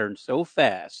pattern so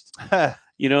fast.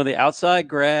 The outside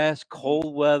grass,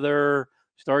 cold weather,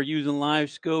 start using live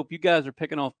scope. You guys are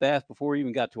picking off bass before we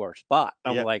even got to our spot.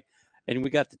 I'm like, and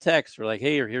we got the text. We're like,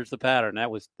 hey, here's the pattern.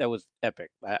 That was epic.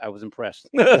 I was impressed.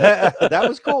 That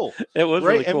was cool. It was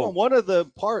really cool. And one of the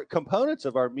components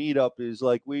of our meetup is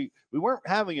like we weren't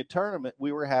having a tournament.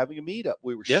 We were having a meetup.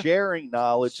 We were sharing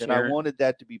knowledge, and I wanted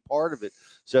that to be part of it.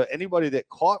 So anybody that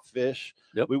caught fish,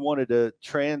 we wanted to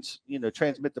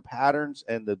transmit the patterns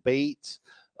and the baits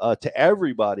to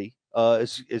everybody,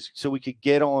 so we could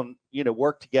get on,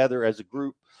 work together as a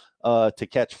group to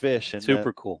catch fish. And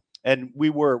super cool. And we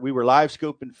were live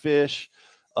scoping fish,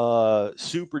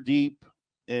 super deep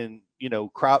in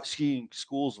crop skiing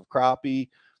schools of crappie,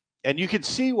 and you can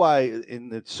see why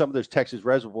in some of those Texas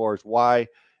reservoirs why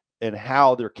and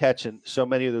how they're catching so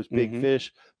many of those big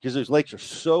fish, because those lakes are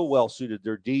so well suited.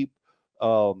 They're deep.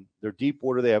 They're deep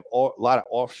water. They have a lot of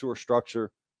offshore structure.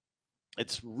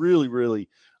 It's really, really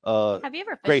have you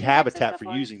ever fished great in habitat Texas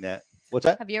for using that. What's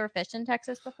that? Have you ever fished in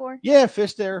Texas before? Yeah,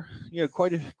 fished there,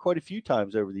 quite a few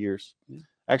times over the years.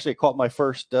 Actually, I caught my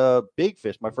first big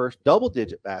fish. My first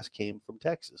double-digit bass came from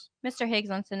Texas. Mr. Higgs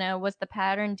wants to know, was the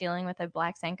pattern dealing with a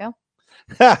black Senko?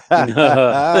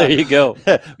 There you go.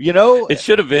 It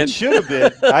should have been. It should have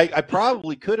been. I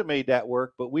probably could have made that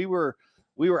work, but we were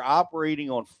operating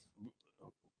on.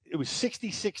 It was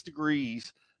 66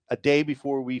 degrees a day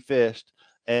before we fished,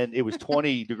 and it was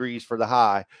 20 degrees for the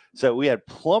high. So we had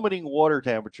plummeting water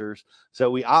temperatures. So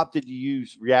we opted to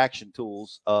use reaction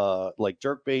tools like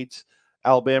jerk baits,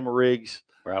 Alabama rigs,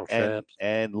 rattle traps,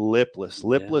 and lipless.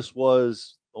 Lipless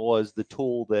was the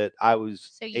tool that I was.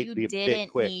 So you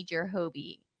didn't need your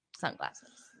Hobie sunglasses.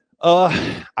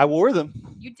 I wore them.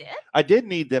 You did? I did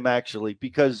need them, actually,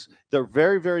 because they're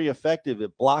very, very effective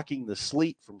at blocking the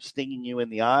sleet from stinging you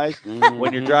in the eyes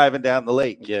when you're driving down the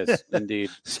lake. Yes, indeed.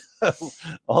 So,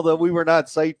 although we were not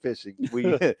sight fishing,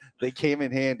 they came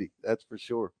in handy. That's for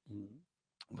sure.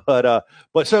 But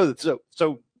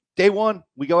so day one,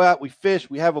 we go out, we fish,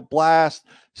 we have a blast,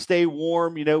 stay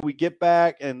warm. We get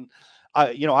back, and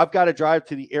I've got to drive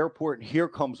to the airport, and here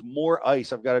comes more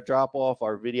ice. I've got to drop off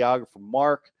our videographer,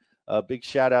 Mark. Big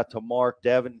shout out to Mark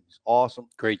Devin. He's awesome.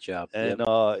 Great job. And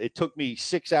it took me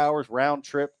 6 hours round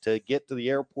trip to get to the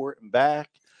airport and back.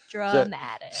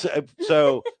 Dramatic.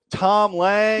 So Tom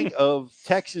Lang of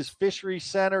Texas Fisheries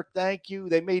Center, thank you.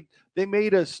 They made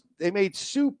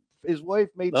soup. His wife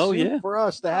made soup for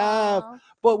us to have,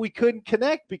 but we couldn't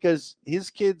connect because his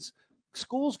kids'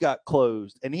 schools got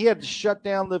closed and he had to shut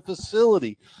down the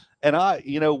facility. And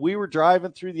we were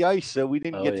driving through the ice, so we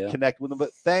didn't get to connect with them.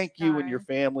 But thank you and your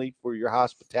family for your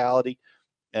hospitality.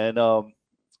 And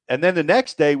then the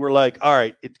next day, we're like, all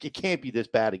right, it can't be this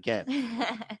bad again.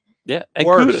 Yeah, and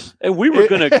worse. And we were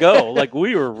gonna go, like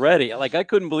we were ready. Like I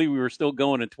couldn't believe we were still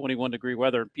going in 21-degree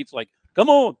weather. And Pete's like, "Come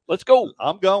on, let's go."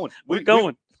 I'm going. We're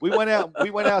going. We went out.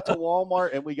 We went out to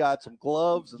Walmart and we got some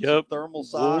gloves and some thermal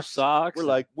socks. We're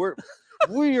like,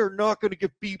 we are not going to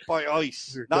get beat by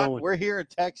ice. We're here in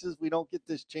Texas. We don't get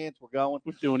this chance. We're going.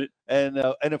 We're doing it.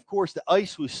 And of course, the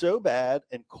ice was so bad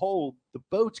and cold, the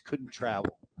boats couldn't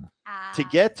travel to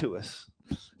get to us.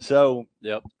 So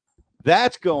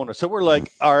that's going on. So we're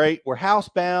like, all right, we're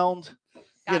housebound.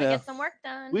 Gotta get some work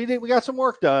done. We got some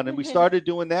work done, and we started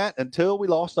doing that until we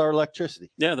lost our electricity.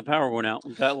 Yeah, the power went out.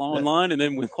 We got long in line, and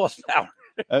then we lost power.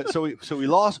 So we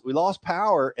lost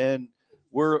power, and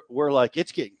we're like,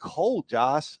 it's getting cold,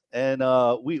 Josh. And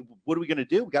what are we gonna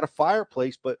do? We got a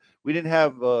fireplace, but we didn't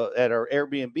have at our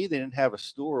Airbnb. They didn't have a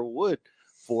store of wood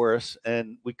for us,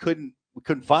 and we couldn't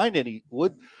find any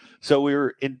wood. So we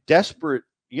were in desperate.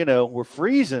 We're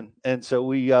freezing, and so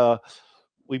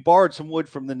we borrowed some wood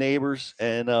from the neighbors,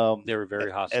 and they were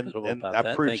very hospitable about I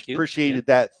that. Appreciated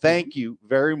that. Thank you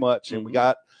very much. And we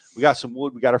got some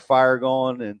wood. We got our fire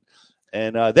going,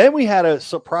 and then we had a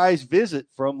surprise visit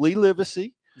from Lee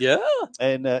Livesey. Yeah,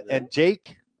 and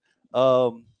Jake,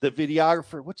 the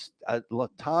videographer. What's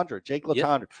Latondra? Jake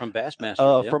Latondra from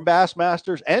Bassmasters. From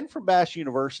Bassmasters and from Bass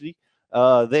University.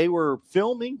 They were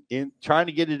filming trying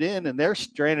to get it in, and they're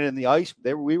stranded in the ice.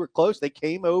 We were close. They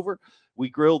came over. We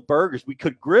grilled burgers. We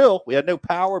could grill. We had no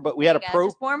power, but we had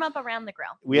just warm up around the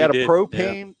grill. We had a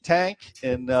propane tank,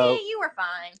 and see, you were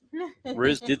fine.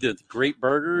 Riz did the great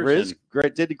burgers.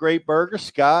 Did the great burgers.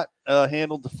 Scott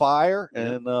handled the fire,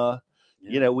 and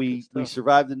we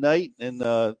survived the night, and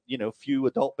a few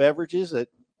adult beverages that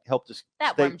helped us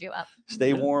warmed you up.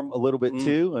 Stay warm a little bit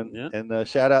too, and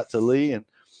shout out to Lee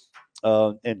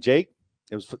and Jake.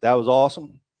 That was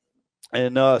awesome,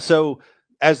 and so.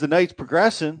 as the night's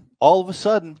progressing, all of a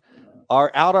sudden,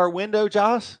 our window,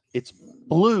 Josh, it's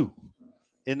blue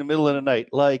in the middle of the night,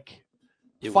 like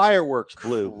fireworks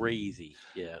blue. Crazy,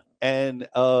 yeah. And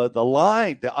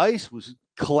the ice was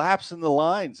collapsing the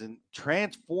lines, and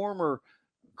transformer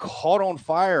caught on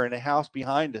fire in a house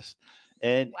behind us,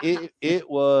 and it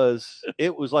was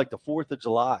like the 4th of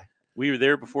July. We were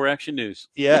there before Action News.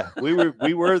 Yeah, we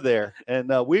were there, and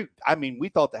we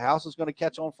thought the house was going to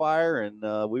catch on fire,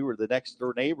 and we were the next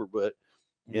door neighbor, but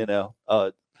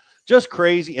just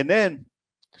crazy. And then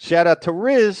shout out to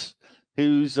Riz,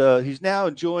 who's now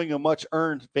enjoying a much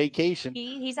earned vacation.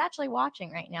 He's actually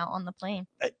watching right now on the plane.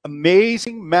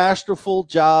 Amazing, masterful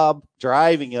job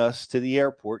driving us to the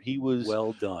airport. He was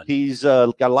well done. He's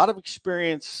got a lot of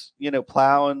experience,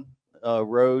 plowing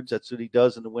roads. That's what he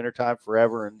does in the wintertime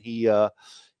forever. And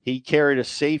he carried us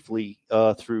safely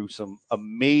through some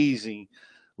amazing,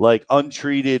 like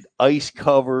untreated,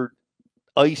 ice-covered,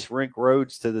 ice rink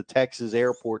roads to the Texas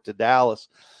airport to Dallas.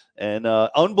 And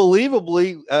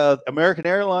unbelievably, American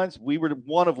Airlines, we were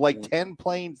one of like 10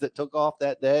 planes that took off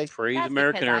that day. Praise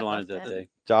American Airlines that day.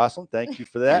 Jocelyn, thank you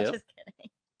for that. Just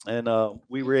kidding. And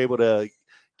we were able to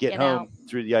get home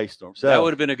through the ice storm. So that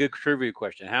would have been a good trivia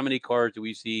question. How many cars do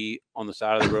we see on the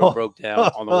side of the road broke down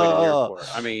on the way to the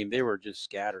airport? I mean, they were just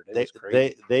scattered. It was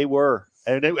crazy. They were.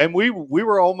 And we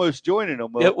were almost joining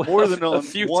them more than on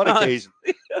one occasion.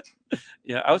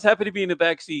 Yeah, I was happy to be in the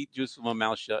back seat just with my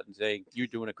mouth shut and saying, "You're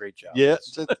doing a great job." Yeah,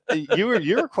 you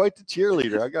were quite the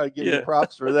cheerleader. I got to give you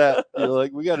props for that.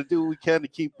 Like we got to do what we can to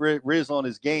keep Riz on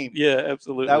his game. Yeah,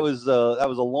 absolutely. That was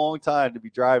a long time to be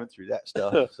driving through that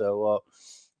stuff. So,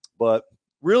 but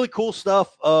really cool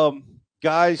stuff,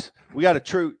 guys. We got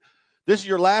this is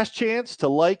your last chance to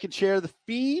like and share the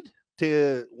feed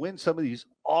to win some of these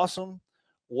awesome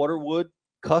Waterwood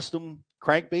custom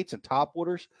crankbaits and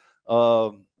topwaters.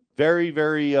 Very,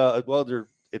 very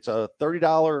it's a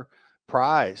 $30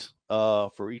 prize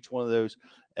for each one of those.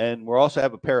 And we'll also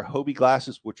have a pair of Hobie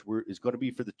glasses, which is going to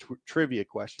be for the trivia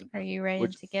question. Are you ready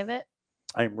to give it?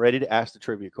 I'm ready to ask the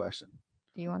trivia question.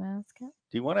 Do you want to ask it?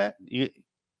 Do you want to?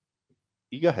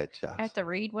 You go ahead, Josh. I have to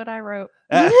read what I wrote.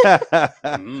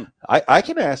 I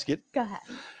can ask it. Go ahead.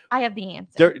 I have the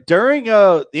answer. During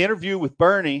the interview with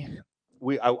Bernie,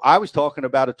 I was talking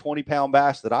about a 20-pound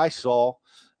bass that I saw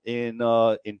in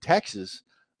Texas,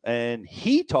 and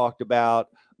he talked about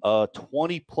a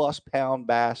 20-plus pound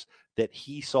bass that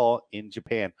he saw in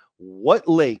Japan. What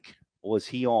lake was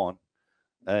he on?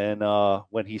 And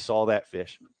when he saw that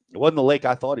fish, it wasn't the lake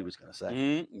I thought he was going to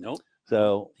say. Nope.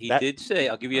 So he did say,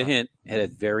 I'll give you a hint, it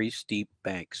had very steep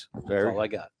banks. That's all I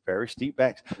got. Very steep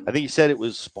banks. I think he said it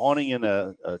was spawning in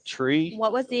a tree.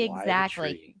 What was the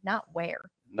exactly? Not where.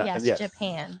 Yes,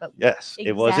 Japan. But yes,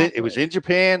 exactly. It was in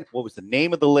Japan. What was the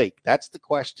name of the lake? That's the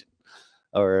question.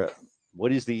 Or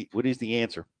what is the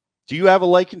answer? Do you have a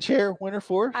like and share winner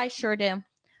for us? I sure do.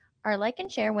 Our like and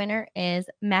share winner is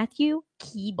Matthew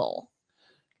Keeble.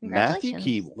 Matthew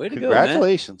Keeble. Way to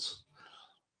Congratulations. Go, man.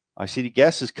 I see the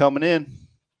guesses coming in.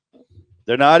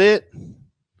 They're not it.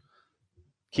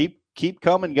 Keep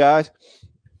coming, guys.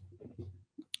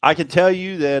 I can tell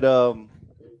you that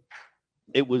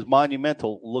it was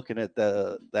monumental looking at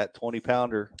that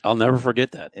 20-pounder. I'll never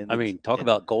forget that. Talk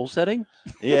about goal setting.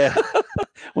 Yeah.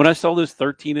 When I saw those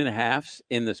 13.5s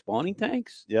in the spawning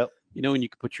tanks. Yep. When you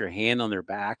could put your hand on their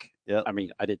back. Yep.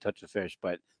 I did touch the fish,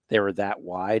 but they were that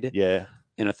wide. Yeah.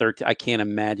 In a 13, I can't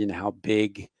imagine how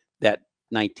big that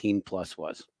 19 plus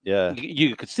was. Yeah.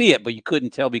 You could see it, but you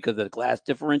couldn't tell because of the glass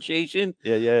differentiation.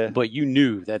 Yeah. But you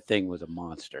knew that thing was a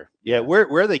monster. Yeah.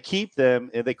 Where they keep them,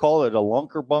 they call it a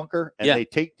lunker bunker, and they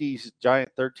take these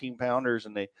giant 13-pounders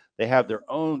and they have their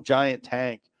own giant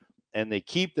tank, and they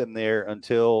keep them there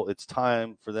until it's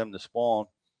time for them to spawn.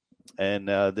 And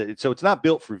so it's not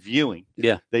built for viewing.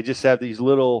 Yeah. They just have these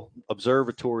little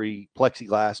observatory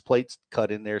plexiglass plates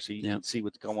cut in there so you can see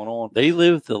what's going on. They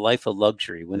live the life of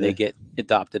luxury when they get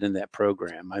adopted in that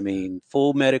program.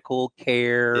 Full medical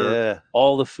care,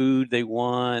 all the food they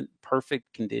want,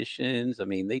 perfect conditions.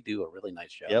 They do a really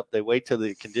nice job. Yep. They wait till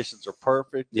the conditions are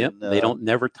perfect. Yep. And, they don't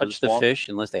never touch the fish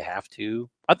unless they have to.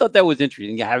 I thought that was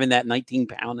interesting. Having that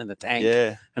 19-pound in the tank.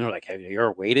 Yeah. And they're like, have you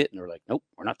ever weighed it? And they're like, nope,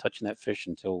 we're not touching that fish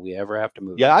until we ever have to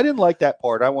move. Yeah, I didn't like that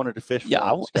part. I wanted to fish.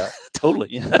 Yeah, totally.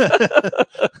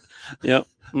 Yep.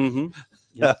 Mm-hmm.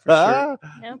 Yeah, sure.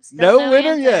 No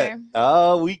winner yet.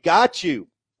 Oh, we got you.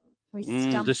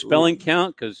 The spelling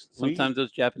count, because sometimes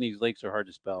those Japanese lakes are hard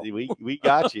to spell. We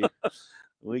got you.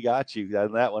 We got you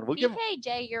on that one. We'll give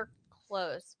BKJ, you're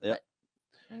close. Yep.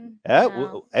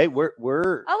 No. Hey, we're.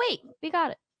 Oh wait, we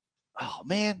got it. Oh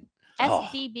man.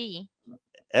 SBB.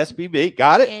 SBB,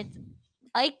 got it. It's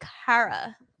Ike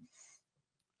Hara.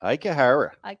 Ike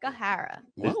Hara.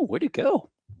 Wow, way to go.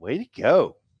 Way to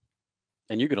go.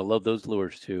 And you're going to love those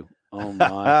lures too. Oh,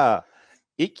 my.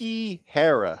 Ike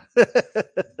Hara.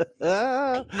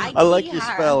 I like your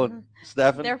spelling,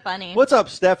 Stefan. They're funny. What's up,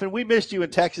 Stefan? We missed you in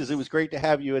Texas. It was great to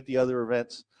have you at the other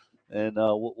events. And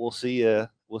we'll see you.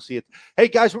 We'll see it. Hey,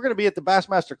 guys, we're going to be at the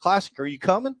Bassmaster Classic. Are you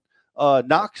coming?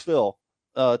 Knoxville,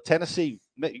 Tennessee.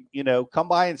 You know, come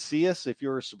by and see us if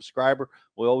you're a subscriber.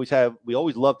 We always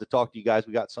love to talk to you guys.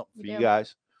 We got something for you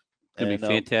guys. It's going to be a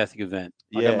fantastic event.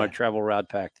 I yeah. got my travel rod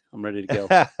packed. I'm ready to go.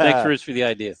 Thanks, Riz, for the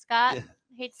idea. Scott,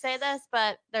 hate to say this,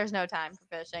 but there's no time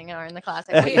for fishing or in the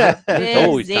Classic. We are busy. There's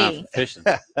always time for fishing.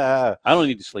 I don't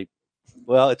need to sleep.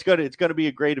 Well, it's gonna be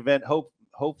a great event.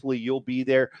 Hopefully you'll be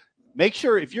there. Make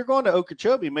sure if you're going to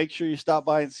Okeechobee, make sure you stop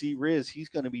by and see Riz. He's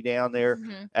going to be down there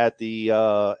at the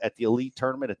elite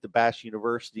tournament at the Bass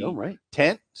University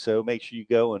tent. So make sure you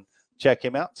go and check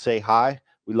him out. Say hi.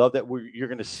 We love that. You're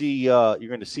going to see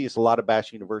us a lot of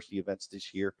Bass University events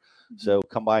this year. So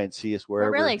come by and see us wherever.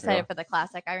 We're really excited for the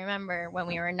Classic. I remember when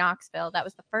we were in Knoxville, that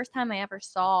was the first time I ever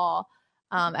saw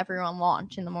everyone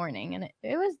launch in the morning, and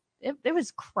it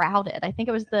was crowded. I think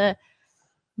it was the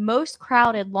most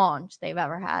crowded launch they've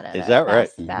ever had at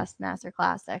Bassmaster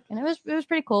Classic, and it was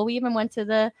pretty cool. We even went to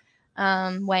the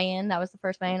weigh-in. That was the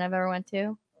first weigh-in I've ever went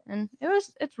to, and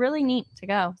it's really neat to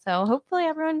go. So hopefully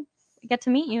everyone get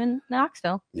to meet you in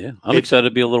Knoxville. Yeah, I'm excited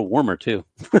to be a little warmer too.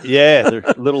 Yeah, they're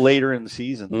a little later in the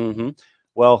season.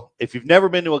 Well, if you've never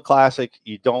been to a Classic,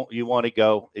 you want to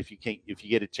go if you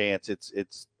get a chance.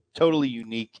 It's totally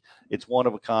unique. It's one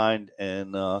of a kind,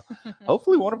 and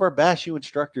hopefully one of our Bass U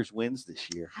instructors wins this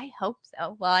year. I hope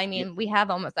so. Well, I mean, we have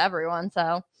almost everyone,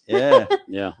 so yeah,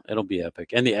 yeah, it'll be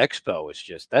epic. And the expo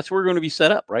is that's where we're going to be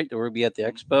set up, right? We're going to be at the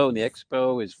expo, and the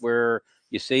expo is where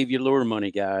you save your lure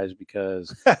money, guys,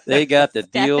 because they got the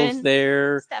deals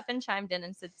there. Stefan chimed in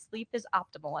and said, "Sleep is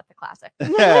optimal at the Classic."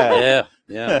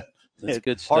 yeah. That's it's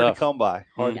good stuff. Hard to come by.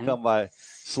 Hard to come by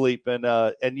sleep. And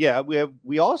yeah,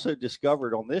 we also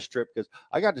discovered on this trip, because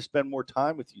I got to spend more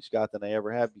time with you, Scott, than I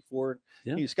ever had before.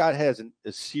 Yeah. Scott has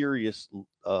a serious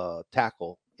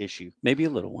tackle issue. Maybe a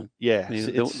little one. Yeah.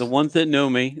 The ones that know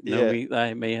me,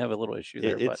 I may have a little issue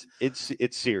there. It's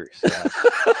serious.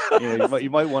 You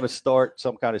might want to start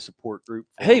some kind of support group.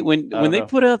 Hey, when they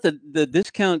put out the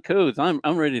discount codes, I'm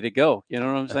ready to go. You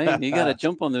know what I'm saying? You got to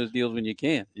jump on those deals when you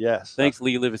can. Yes. Thanks,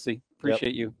 Lee Livesey.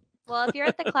 Appreciate you. Well, if you're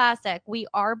at the Classic, we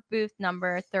are booth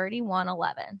number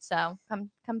 3111. So come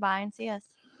by and see us.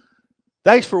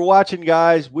 Thanks for watching,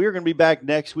 guys. We're going to be back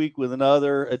next week with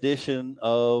another edition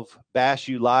of Bass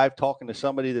U Live, talking to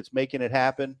somebody that's making it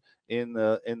happen in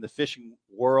the fishing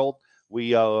world.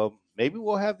 We maybe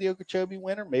we'll have the Okeechobee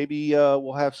winner. Maybe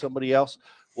we'll have somebody else.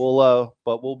 But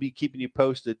we'll be keeping you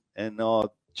posted, and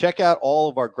check out all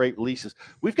of our great releases.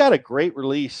 We've got a great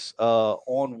release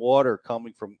on water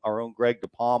coming from our own Greg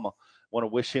DePalma. Want to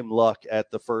wish him luck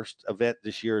at the first event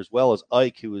this year, as well as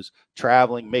Ike, who is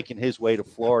traveling, making his way to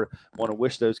Florida. Want to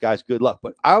wish those guys good luck.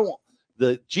 But I want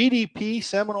the GDP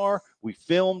seminar we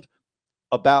filmed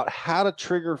about how to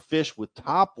trigger fish with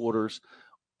top waters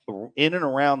in and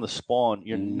around the spawn.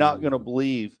 You're not going to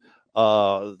believe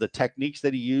the techniques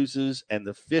that he uses and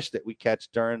the fish that we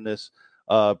catch during this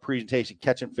presentation,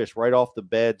 catching fish right off the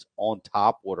beds on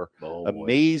top water.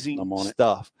 Amazing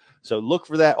stuff. So look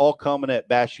for that all coming at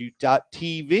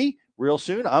BassU.TV real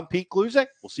soon. I'm Pete Kluzek.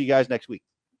 We'll see you guys next week.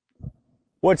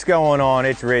 What's going on?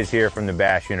 It's Riz here from the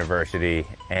Bass University,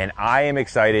 and I am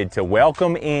excited to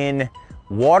welcome in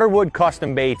Waterwood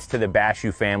Custom Baits to the Bass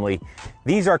U family.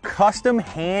 These are custom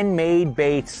handmade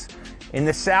baits in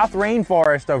the South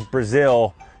Rainforest of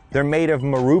Brazil. They're made of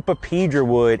Marupa Pedra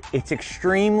wood. It's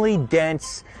extremely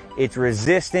dense, it's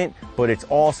resistant, but it's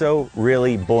also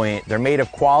really buoyant. They're made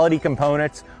of quality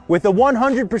components with a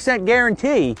 100%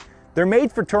 guarantee. They're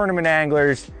made for tournament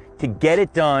anglers to get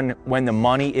it done when the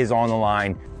money is on the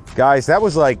line. Guys, that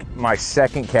was like my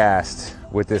second cast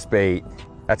with this bait.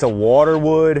 That's a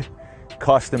Waterwood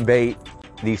custom bait.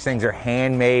 These things are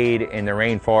handmade in the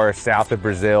rainforest south of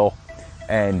Brazil.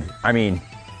 And I mean,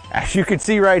 as you can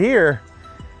see right here,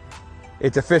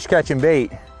 it's a fish catching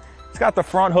bait. It's got the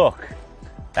front hook.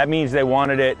 That means they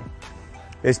wanted it.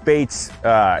 This bait's,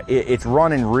 it's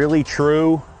running really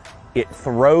true. It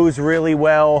throws really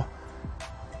well.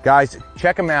 Guys,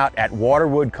 check them out at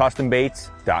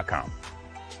waterwoodcustombaits.com.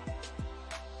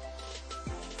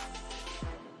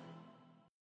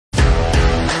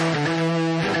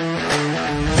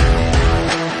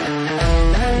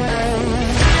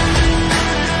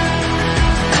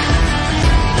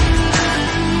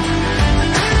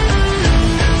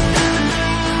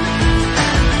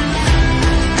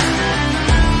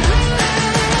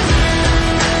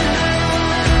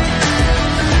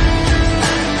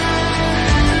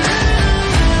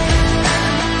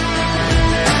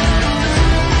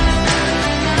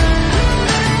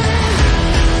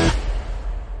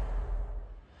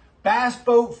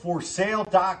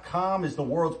 BassBoatForSale.com is the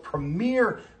world's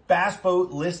premier bass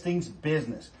boat listings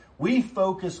business. We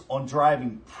focus on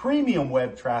driving premium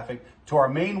web traffic to our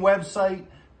main website,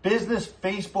 business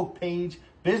Facebook page,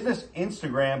 business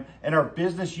Instagram, and our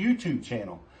business YouTube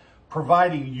channel,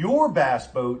 providing your bass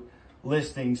boat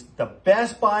listings the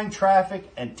best buying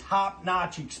traffic and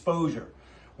top-notch exposure.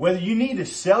 Whether you need to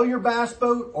sell your bass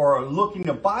boat or are looking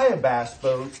to buy a bass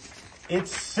boat,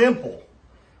 it's simple.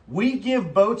 We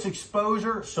give boats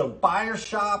exposure so buyers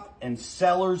shop and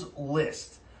sellers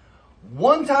list.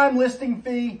 One-time listing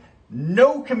fee,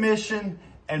 no commission,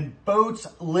 and boats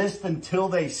list until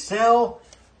they sell.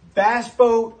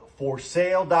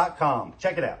 BassBoatForSale.com.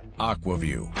 Check it out.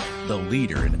 Aquaview, the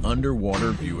leader in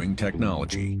underwater viewing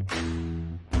technology.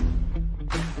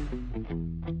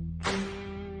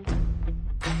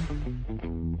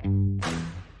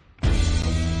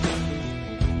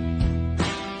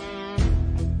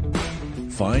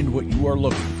 Find what you are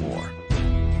looking for.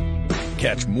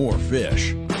 Catch more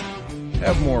fish.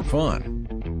 Have more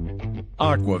fun.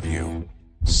 Aquaview.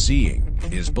 Seeing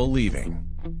is believing.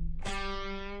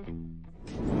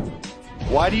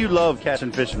 Why do you love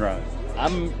catching fishing rods?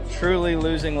 I'm truly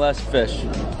losing less fish.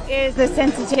 Is the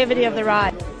sensitivity of the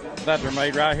rod. That they're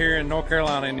made right here in North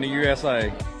Carolina in the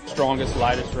USA. Strongest,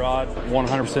 lightest rod,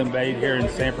 100% made here in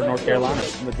Sanford, North Carolina.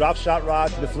 From the drop shot rod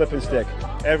to the flipping stick,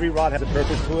 every rod has a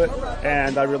purpose to it,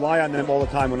 and I rely on them all the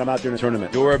time when I'm out doing a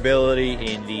tournament. Durability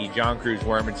in the John Cruz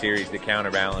Worming series, the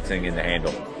counterbalancing in the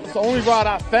handle. It's the only rod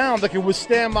I found that can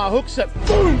withstand my hook set.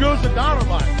 Boom goes the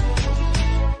dynamite.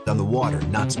 On the water,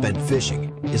 not spent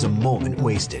fishing is a moment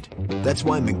wasted. That's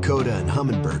why Minn Kota and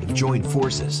Humminbird have joined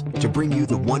forces to bring you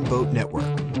the One Boat Network.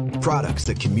 Products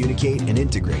that communicate and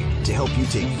integrate to help you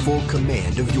take full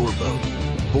command of your boat.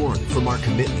 Born from our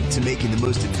commitment to making the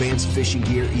most advanced fishing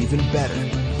gear even better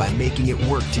by making it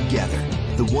work together.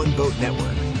 The One Boat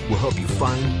Network will help you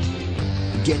find,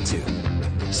 get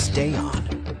to, stay on,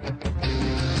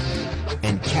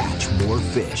 and catch more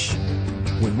fish.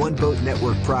 When One Boat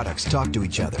Network products talk to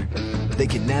each other, they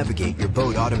can navigate your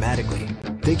boat automatically.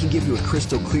 They can give you a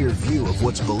crystal clear view of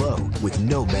what's below with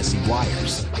no messy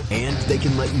wires. And they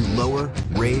can let you lower,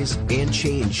 raise, and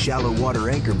change shallow water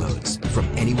anchor modes from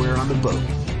anywhere on the boat.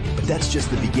 But that's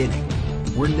just the beginning.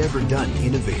 We're never done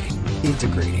innovating,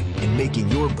 integrating, and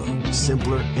making your boat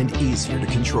simpler and easier to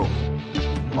control.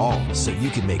 All so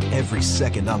you can make every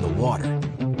second on the water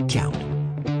count.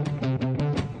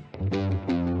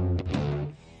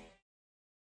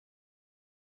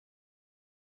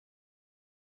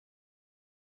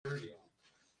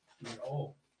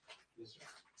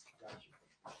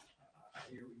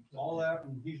 All that,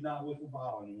 and he's not with the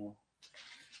bottle anymore.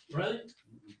 Really?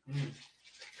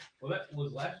 Well, that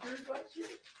was last year.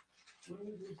 When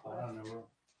was this? I don't know.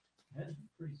 That's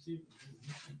pretty super.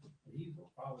 He's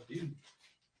probably due.